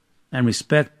person and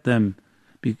respect them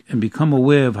and become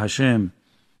aware of Hashem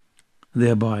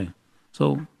thereby.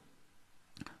 So,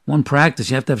 one practice,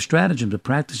 you have to have stratagem. The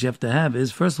practice you have to have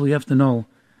is, first of all, you have to know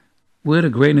where the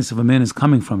greatness of a man is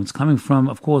coming from. It's coming from,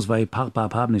 of course, Vayipach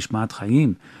Ba'apav Nishmat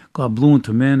Chayim. God blew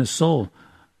into man a soul.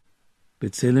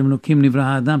 B'Tselem Elokim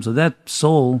Nivra Adam. So that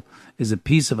soul is a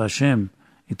piece of Hashem.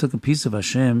 He took a piece of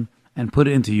Hashem and put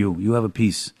it into you. You have a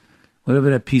piece. Whatever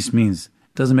that piece means.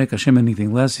 It doesn't make Hashem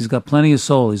anything less. He's got plenty of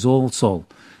soul. He's all soul.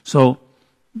 So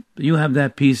you have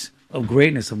that piece of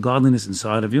greatness, of godliness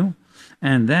inside of you.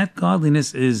 And that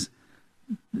godliness is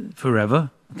forever.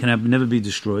 Can never be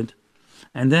destroyed.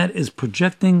 And that is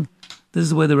projecting, this is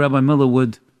the way the Rabbi Miller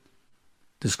would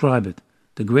describe it.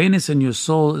 The greatness in your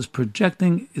soul is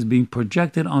being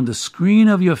projected on the screen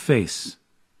of your face.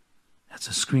 That's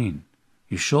a screen.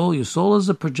 Your soul is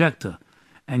a projector,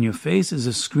 and your face is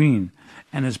a screen.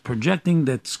 And it's projecting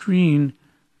that screen,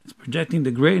 it's projecting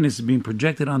the greatness is being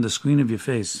projected on the screen of your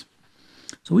face.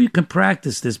 So you can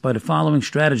practice this by the following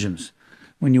stratagems.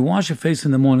 When you wash your face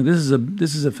in the morning,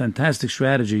 this is a fantastic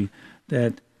strategy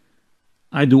that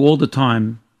I do all the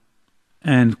time,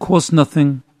 and costs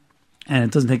nothing, and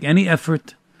it doesn't take any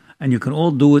effort, and you can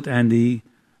all do it, and the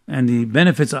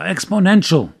benefits are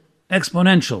exponential.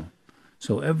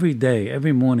 So every day,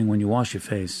 every morning when you wash your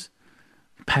face,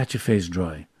 pat your face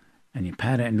dry, and you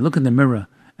pat it, and you look in the mirror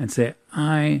and say,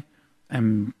 I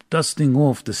am dusting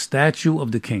off the statue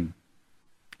of the king.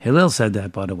 Hillel said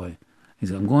that, by the way. He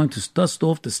said, I'm going to dust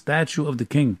off the statue of the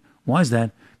king. Why is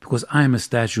that? Because I am a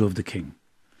statue of the king.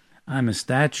 I'm a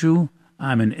statue,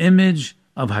 I'm an image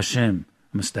of Hashem.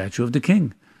 I'm a statue of the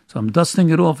king. So I'm dusting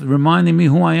it off, reminding me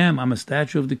who I am. I'm a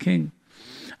statue of the king.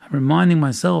 I'm reminding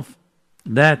myself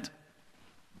that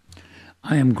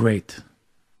I am great.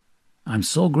 I'm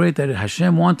so great that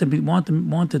Hashem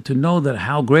wanted to know that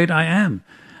how great I am.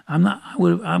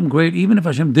 I'm great. Even if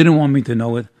Hashem didn't want me to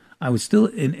know it, I would still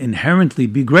inherently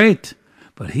be great.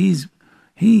 But He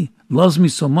loves me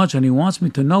so much and He wants me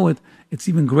to know it. It's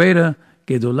even greater.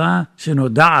 Gedolah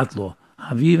shenoda'at lo.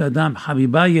 Haviv Adam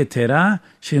Habiba Yetera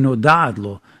shenoda'at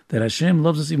lo. That Hashem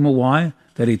loves us even more. Why?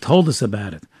 That He told us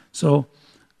about it. So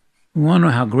we want to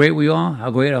know how great we are,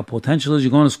 how great our potential is.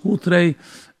 You're going to school today.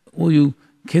 All you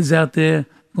kids out there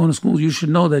going to school, you should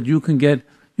know that you can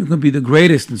be the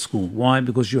greatest in school. Why?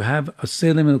 Because you have a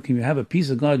Selim Elokim, you have a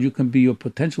piece of God. Your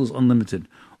potential is unlimited.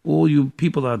 All you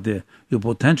people out there, your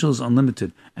potential is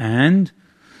unlimited. And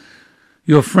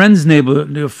your friend's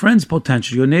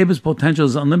potential, your neighbor's potential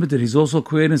is unlimited. He's also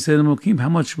created Selim Elokim. How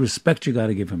much respect you got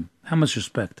to give him? How much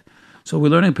respect? So we're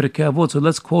learning Pirkei Avot. So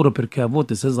let's quote a Pirkei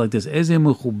Avot. It says like this: Eze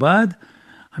mechubad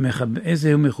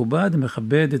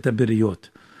mechabed et haberiyot.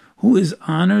 Who is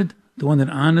honored? The one that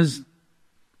honors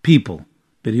people.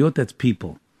 Beriyot, that's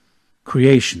people.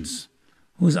 Creations.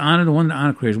 Who is honored? The one that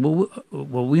honors creation.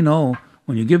 Well, we know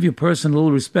when you give your person a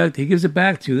little respect, he gives it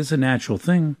back to you. That's a natural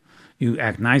thing. You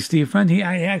act nice to your friend, he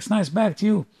acts nice back to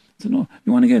you. So no,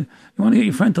 you want to get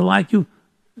your friend to like you.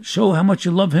 Show how much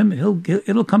you love him.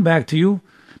 It'll come back to you.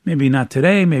 Maybe not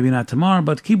today, maybe not tomorrow,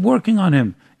 but keep working on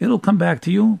him. It'll come back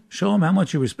to you. Show him how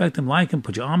much you respect him, like him,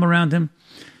 put your arm around him.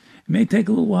 It may take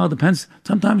a little while, depends.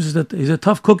 Sometimes he's a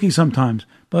tough cookie sometimes,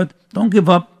 but don't give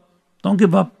up. Don't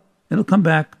give up. It'll come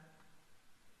back.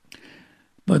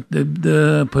 But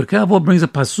the Pirkei Avot brings a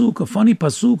funny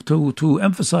pasuk to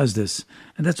emphasize this.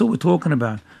 And that's what we're talking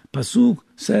about. Pasuk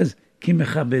says, Ki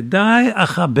mechabedai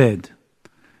achabed.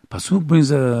 Pasuk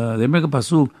they make a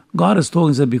pasuk. God is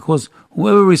talking, said, because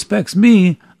whoever respects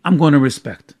me, I'm going to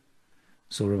respect.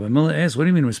 So Rabbi Miller asks, what do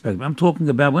you mean respect? We're not talking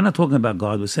about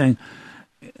God.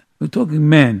 We're talking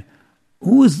man.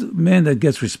 Who is the man that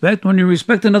gets respect? When you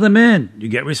respect another man, you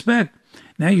get respect.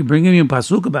 Now you bring in a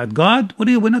pasuk about God.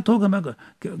 We're not talking about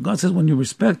God. God says when you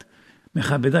respect,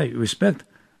 mechabedai, you respect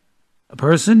a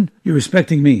person, you're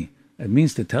respecting me. That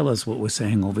means to tell us what we're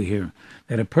saying over here.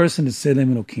 That a person is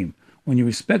Tselem Elokim. When you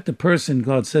respect a person,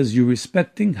 God says you're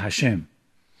respecting Hashem.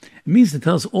 It means to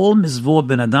tell us all mitzvot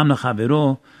ben adam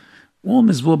lechavero, all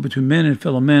mitzvot between men and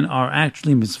fellow men are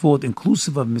actually mitzvot,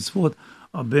 inclusive of mitzvot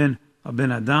of ben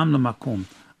adam lemakom,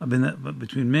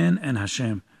 between men and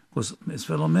Hashem. Because his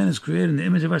fellow man is created in the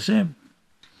image of Hashem.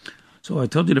 So I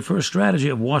told you the first strategy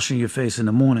of washing your face in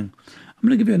the morning. I'm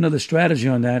going to give you another strategy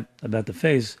on that, about the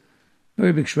face.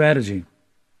 Very big strategy.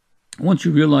 Once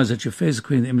you realize that your face is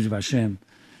created in the image of Hashem,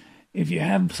 if you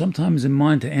have sometimes in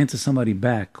mind to answer somebody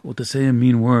back, or to say a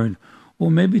mean word,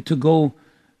 or maybe to go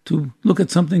to look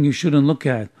at something you shouldn't look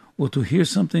at, or to hear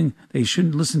something that you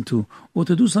shouldn't listen to, or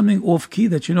to do something off-key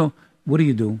that what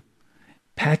do?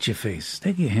 Pat your face.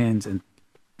 Take your hands and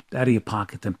out of your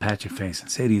pocket and pat your face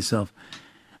and say to yourself,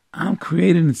 I'm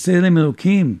created in Tselem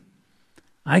Elokim.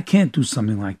 I can't do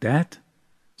something like that.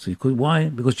 So you could, why?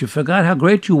 Because you forgot how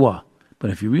great you are. But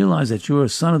if you realize that you're a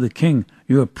son of the king,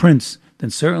 you're a prince, then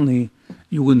certainly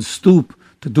you wouldn't stoop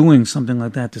to doing something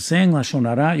like that. To saying Lashon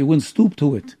Hara, you wouldn't stoop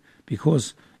to it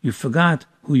because you forgot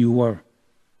who you were.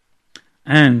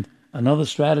 And another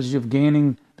strategy of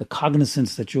gaining the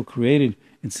cognizance that you're created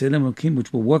in Tselem Elokim,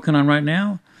 which we're working on right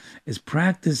now, is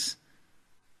practice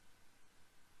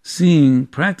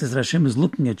that Hashem is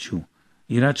looking at you.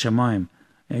 Yirat Shamayim.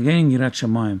 Again, Yirat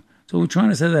Shamayim. So we're trying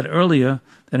to say that earlier,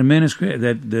 that a man is created,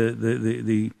 that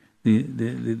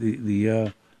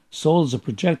the soul is a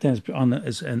projector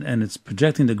and it's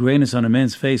projecting the greatness on a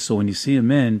man's face. So when you see a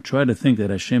man, try to think that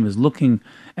Hashem is looking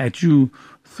at you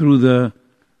through the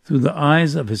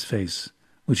eyes of his face,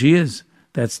 which he is.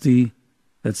 That's the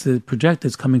projector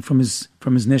that's coming from his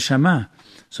neshama.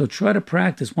 So try to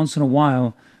practice once in a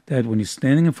while that when you're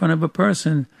standing in front of a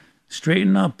person,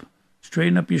 straighten up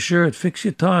your shirt, fix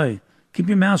your tie, keep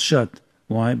your mouth shut.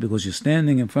 Why? Because you're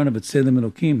standing in front of Tselem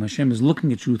Elokim. Hashem is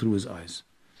looking at you through his eyes.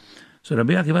 So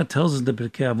Rabbi Akiva tells us the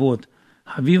Pirkei Avot,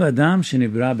 Haviv Adam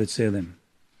shenivra b'Tselem.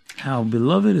 How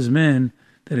beloved is man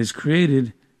that is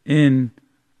created in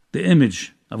the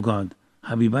image of God.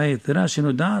 Havibai etera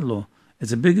shenodad lo.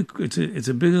 It's a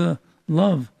bigger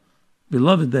love,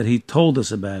 beloved, that he told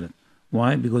us about it.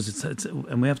 Why? Because it's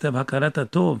and we have to have hakarat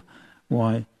tov.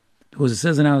 Why? Because it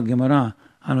says in our Gemara,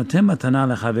 a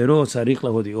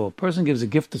person gives a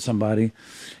gift to somebody,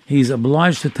 he's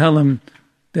obliged to tell him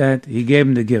that he gave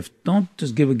him the gift. Don't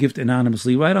just give a gift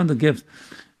anonymously. Write on the gift,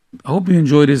 I hope you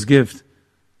enjoyed this gift.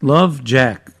 Love,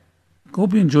 Jack.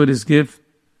 Hope you enjoyed this gift,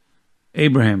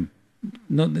 Abraham.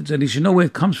 No, that he should know where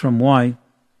it comes from. Why?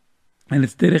 And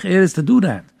it's derech eretz to do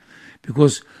that.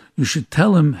 Because you should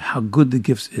tell him how good the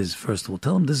gift is, first of all.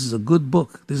 Tell him this is a good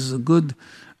book. This is a good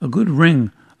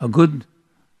ring, a good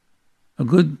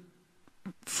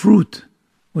fruit.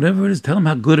 Whatever it is, tell him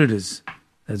how good it is.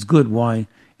 That's good. Why?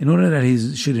 In order that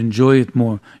he should enjoy it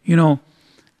more. We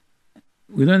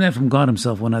learned that from God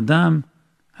himself. When Adam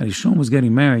Harishon was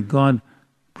getting married, God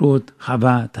brought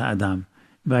Chava to Adam.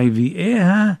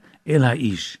 Vayivieha el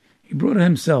ha'ish. He brought her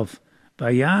himself.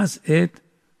 Vayiben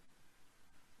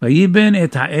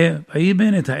et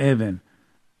ha'even.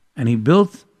 And he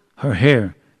built her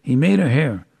hair. He made her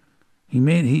hair.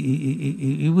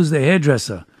 He was the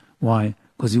hairdresser. Why?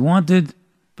 Because he wanted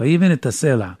Vayiben et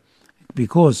hasela.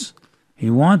 Because he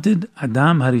wanted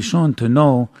Adam Harishon to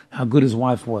know how good his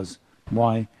wife was.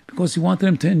 Why? Because he wanted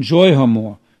him to enjoy her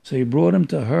more. So he brought him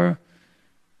to her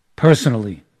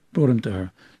personally. So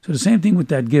the same thing with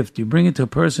that gift. You bring it to a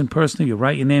person personally, you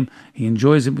write your name, he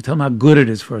enjoys it, but tell him how good it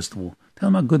is, first of all. Tell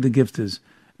him how good the gift is.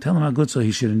 Tell him how good, so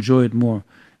he should enjoy it more.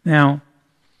 Now,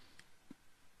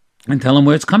 and tell him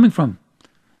where it's coming from.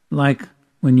 Like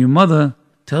when your mother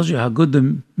tells you how good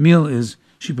the meal is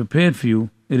she prepared for you,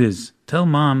 it is. Tell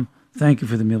mom, thank you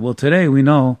for the meal. Well, today we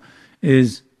know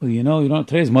is,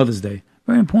 today's Mother's Day.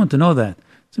 Very important to know that.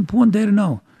 It's an important day to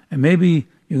know. And maybe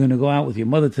you're going to go out with your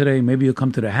mother today. Maybe you'll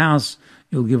come to the house.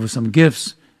 You'll give her some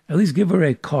gifts. At least give her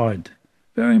a card.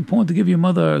 Very important to give your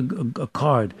mother a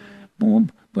card. But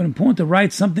important to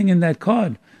write something in that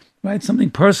card. Write something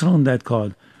personal in that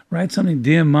card. Write something,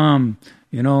 dear mom,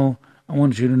 I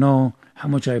want you to know how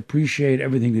much I appreciate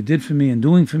everything you did for me and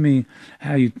doing for me,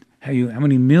 how you how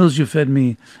many meals you fed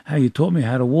me, how you taught me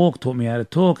how to walk, taught me how to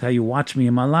talk, how you watched me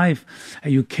in my life, how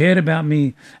you cared about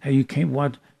me, how you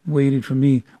waited for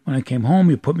me when I came home,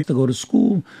 you put me to go to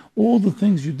school, all the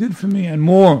things you did for me and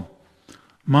more.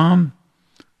 Mom,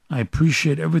 I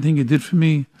appreciate everything you did for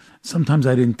me. Sometimes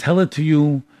I didn't tell it to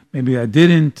you, maybe I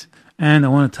didn't, and I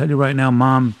want to tell you right now,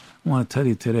 Mom, I want to tell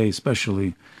you today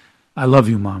especially, I love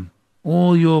you, Mom.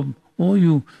 All you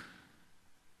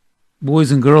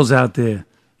boys and girls out there,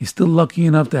 you're still lucky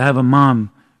enough to have a mom.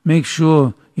 Make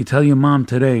sure you tell your mom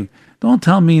today. Don't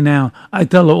tell me now, I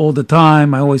tell her all the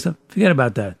time, I always tell. Forget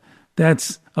about that.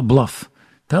 That's a bluff.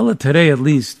 Tell her today at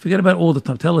least. Forget about all the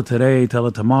time. Tell her today, tell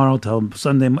her tomorrow, tell her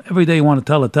Sunday. Every day you want to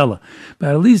tell her. But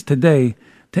at least today,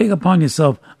 take upon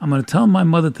yourself, I'm going to tell my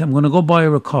mother, I'm going to go buy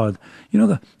her a card. I'm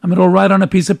going to go write on a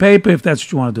piece of paper if that's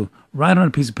what you want to do. Write on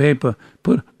a piece of paper,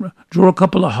 draw a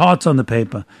couple of hearts on the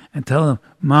paper, and tell them,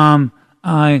 Mom,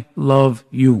 I love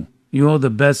you. You're the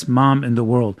best mom in the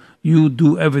world. You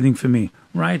do everything for me.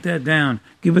 Write that down.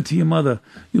 Give it to your mother.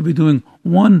 You'll be doing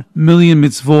 1 million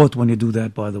mitzvot when you do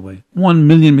that, by the way. 1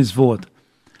 million mitzvot.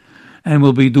 And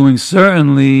we'll be doing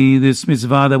certainly this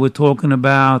mitzvah that we're talking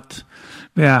about.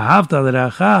 You're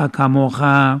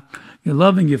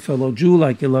loving your fellow Jew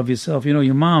like you love yourself.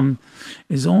 Your mom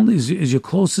is your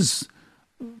closest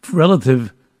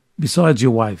relative besides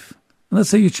your wife. Let's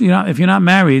say if you're not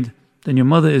married, then your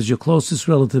mother is your closest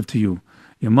relative to you.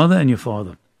 Your mother and your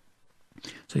father.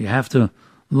 So you have to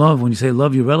love, when you say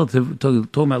love your relative, talking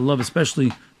about love,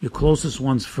 especially your closest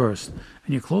ones first.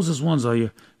 And your closest ones are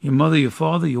your mother, your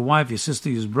father, your wife, your sister,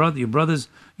 your brothers,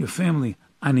 your family.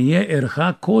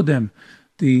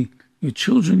 Your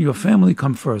children, your family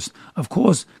come first. Of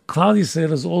course, Klal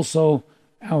Yisrael is also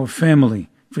our family,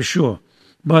 for sure.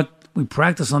 But we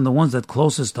practice on the ones that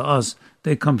closest to us.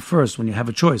 They come first. When you have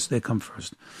a choice, they come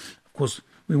first. Of course,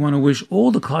 we want to wish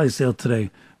all the Klal Yisrael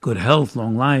today good health,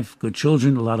 long life, good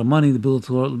children, a lot of money, the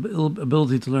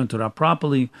ability to learn Torah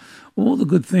properly, all the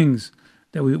good things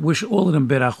that we wish all of them,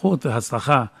 berachot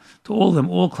v'hatzlacha, to all of them,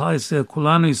 all Klal Yisrael,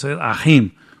 kulanu Yisrael,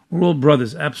 achim. We're all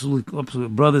brothers, absolute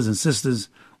brothers and sisters,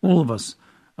 all of us,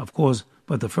 of course.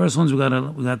 But the first ones we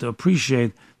got to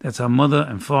appreciate, that's our mother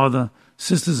and father,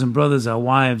 sisters and brothers, our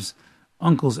wives,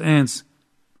 uncles, aunts,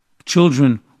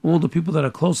 children, all the people that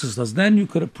are closest to us. Then you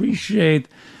could appreciate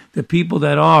the people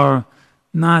that are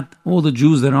not, all the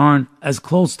Jews that aren't as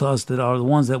close to us, that are the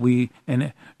ones that we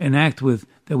enact with,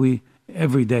 that we,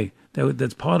 every day,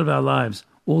 that's part of our lives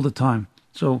all the time.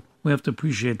 So we have to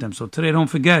appreciate them. So today, don't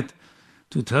forget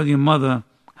to tell your mother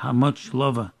how much you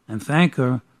love her and thank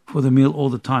her for the meal all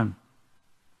the time.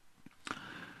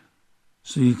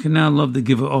 So you can now love the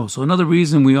giver. Oh, so another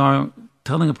reason we are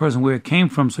telling a person where it came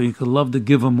from, so you could love the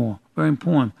giver more. Very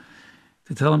important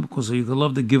to tell him, because so you could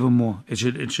love the giver more. It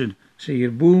should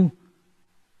sheyirbu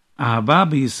ahava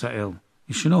b'Yisrael.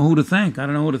 You should know who to thank. I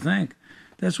don't know who to thank.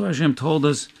 That's why Hashem told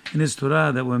us in His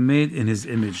Torah that we're made in His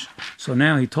image. So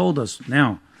now He told us,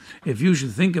 now, if you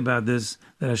should think about this,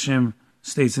 that Hashem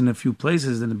states in a few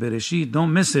places in the Bereshit,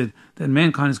 don't miss it, that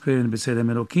mankind is created in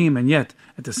B'Tselem Elokim, and yet,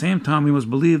 at the same time, we must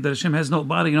believe that Hashem has no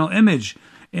body, no image,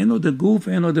 eno de guf,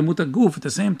 eno de muta guf, at the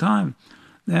same time,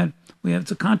 that it's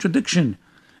a contradiction,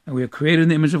 and we are created in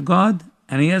the image of God,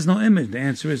 and He has no image. The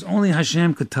answer is, only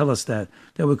Hashem could tell us that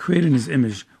we're created in His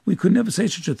image. We could never say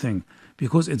such a thing,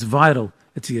 because it's vital,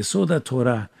 it's the Yesod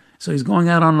Torah. So He's going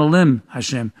out on a limb,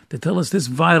 Hashem, to tell us this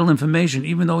vital information,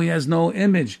 even though He has no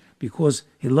image, because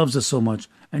He loves us so much,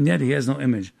 and yet He has no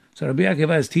image. So Rabbi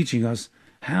Akiva is teaching us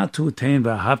how to attain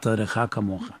V'ahavta Recha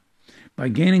Kamocha, by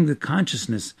gaining the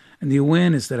consciousness and the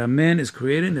awareness that a man is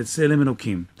created in Tselem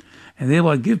Elokim, and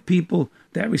thereby give people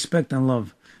that respect and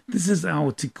love. This is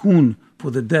our tikkun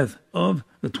for the death of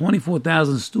the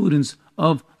 24,000 students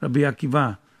of Rabbi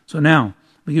Akiva. So now,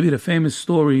 we give you the famous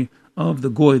story of the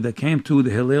Goy that came to the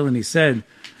Hillel, and he said,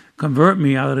 convert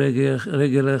me,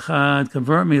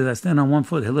 convert me, that I stand on one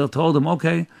foot. Hillel told him,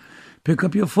 okay, pick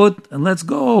up your foot and let's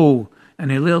go.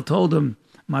 And Hillel told him,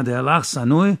 what's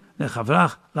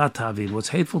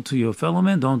hateful to your fellow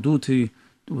man, don't do to you.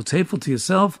 What's hateful to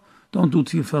yourself, don't do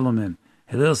to your fellow man.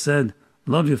 Hillel said,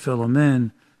 love your fellow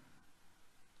man,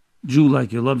 Jew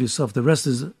like you love yourself. The rest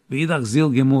is v'idach zil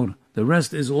gemur. The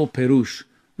rest is all perush.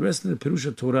 The rest is the perush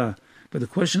of Torah. But the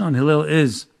question on Hillel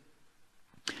is,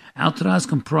 our Torah is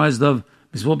comprised of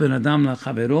Mizvot ben Adam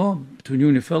la'chavero, between you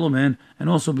and your fellow man, and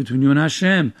also between you and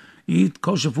Hashem. You eat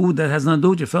kosher food that has nothing to do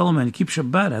with your fellow man. You keep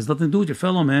Shabbat, has nothing to do with your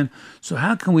fellow man. So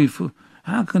how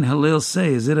can Hillel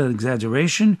say, is it an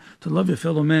exaggeration to love your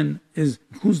fellow man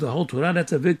includes the whole Torah?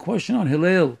 That's a big question on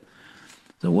Hillel.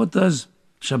 So what does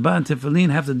Shabbat and Tefillin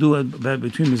have to do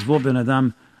between Mizvot ben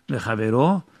Adam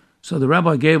la'chavero? So the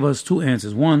rabbi gave us two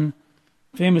answers. One,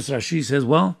 famous Rashi says,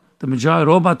 well, the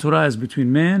majority of Torah is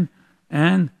between man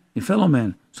and a fellow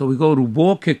man. So we go to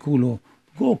Bo Kekulo,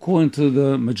 go according to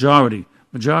the majority.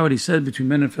 Majority said between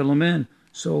men and fellow men.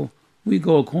 So we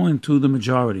go according to the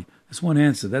majority. That's one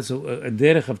answer. That's a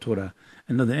derech of Torah.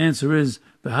 Another answer is,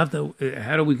 how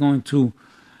are we going to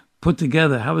put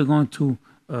together, how are we going to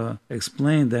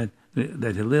explain that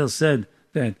Hillel said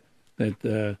that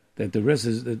the rest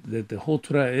is, that the whole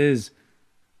Torah is,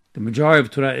 the majority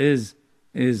of Torah is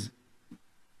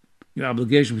your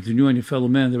obligation between you and your fellow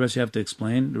man, the rest you have to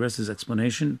explain. The rest is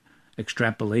explanation,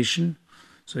 extrapolation.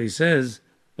 So he says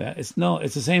that it's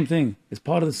the same thing. It's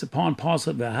part of the part and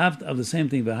parcel of the same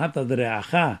thing.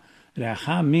 Re'acha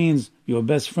means your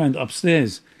best friend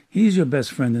upstairs. He's your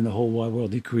best friend in the whole wide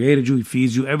world. He created you, he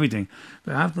feeds you, everything.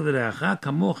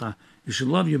 You should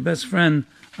love your best friend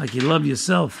like you love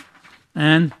yourself.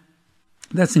 And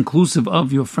that's inclusive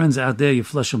of your friends out there, your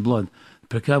flesh and blood.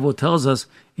 Pirkei Avot tells us,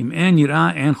 Im en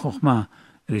yirah en chokhmah.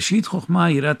 Reshit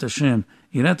chokhmah yirat Hashem.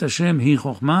 Yirat Hashem hi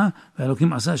chokhmah,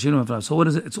 ve'elokim asa shirim avrav. So what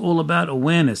is it? It's all about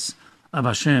awareness of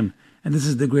Hashem. And this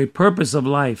is the great purpose of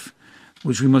life,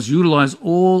 which we must utilize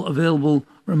all available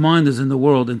reminders in the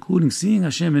world, including seeing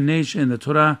Hashem in nature and the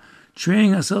Torah,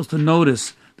 training ourselves to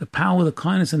notice the power, the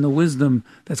kindness, and the wisdom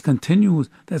that's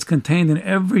contained in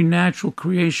every natural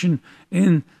creation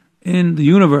in the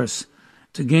universe,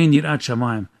 to gain Yirat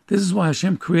Shamayim. This is why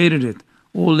Hashem created it.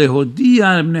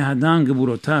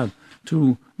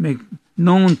 To make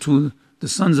known to the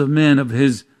sons of men of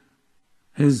His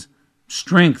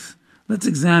strength. Let's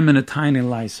examine a tiny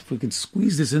lice. If we could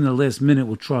squeeze this in the last minute,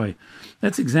 we'll try.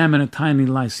 Let's examine a tiny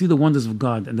lice. See the wonders of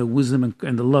God and the wisdom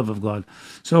and the love of God.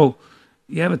 So,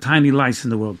 you have a tiny lice in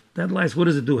the world. That lice, what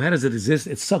does it do? How does it exist?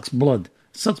 It sucks blood.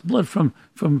 It sucks blood from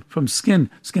skin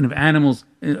of animals,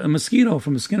 a mosquito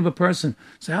from the skin of a person.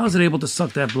 So how is it able to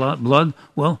suck that blood?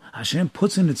 Well, Hashem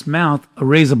puts in its mouth a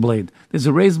razor blade. There's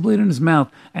a razor blade in its mouth,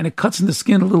 and it cuts in the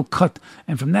skin a little cut.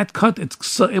 And from that cut,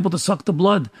 it's able to suck the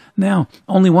blood. Now,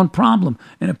 only one problem.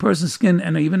 In a person's skin,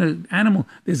 and even an animal,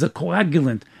 there's a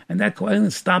coagulant. And that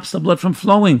coagulant stops the blood from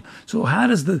flowing. So how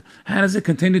does it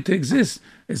continue to exist?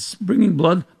 It's bringing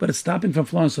blood, but it's stopping from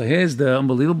flowing. So here's the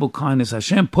unbelievable kindness.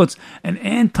 Hashem puts an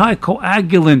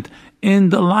anticoagulant in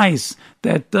the lice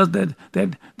that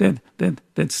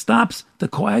stops the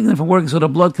coagulant from working, so the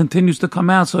blood continues to come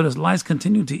out, so the lice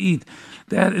continue to eat.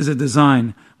 That is a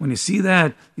design. When you see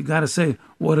that, you got to say,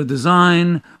 what a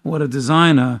design, what a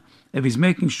designer. If He's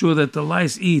making sure that the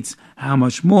lice eats, how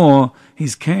much more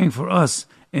He's caring for us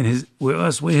and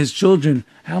we're His children.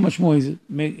 How much more He's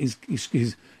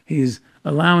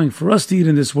allowing for us to eat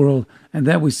in this world, and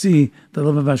that we see the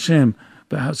love of Hashem.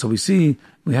 So we see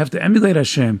we have to emulate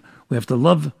Hashem. We have to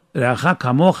love Re'acha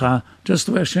Kamocha just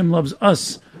the way Hashem loves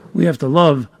us. We have to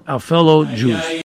love our fellow Jews.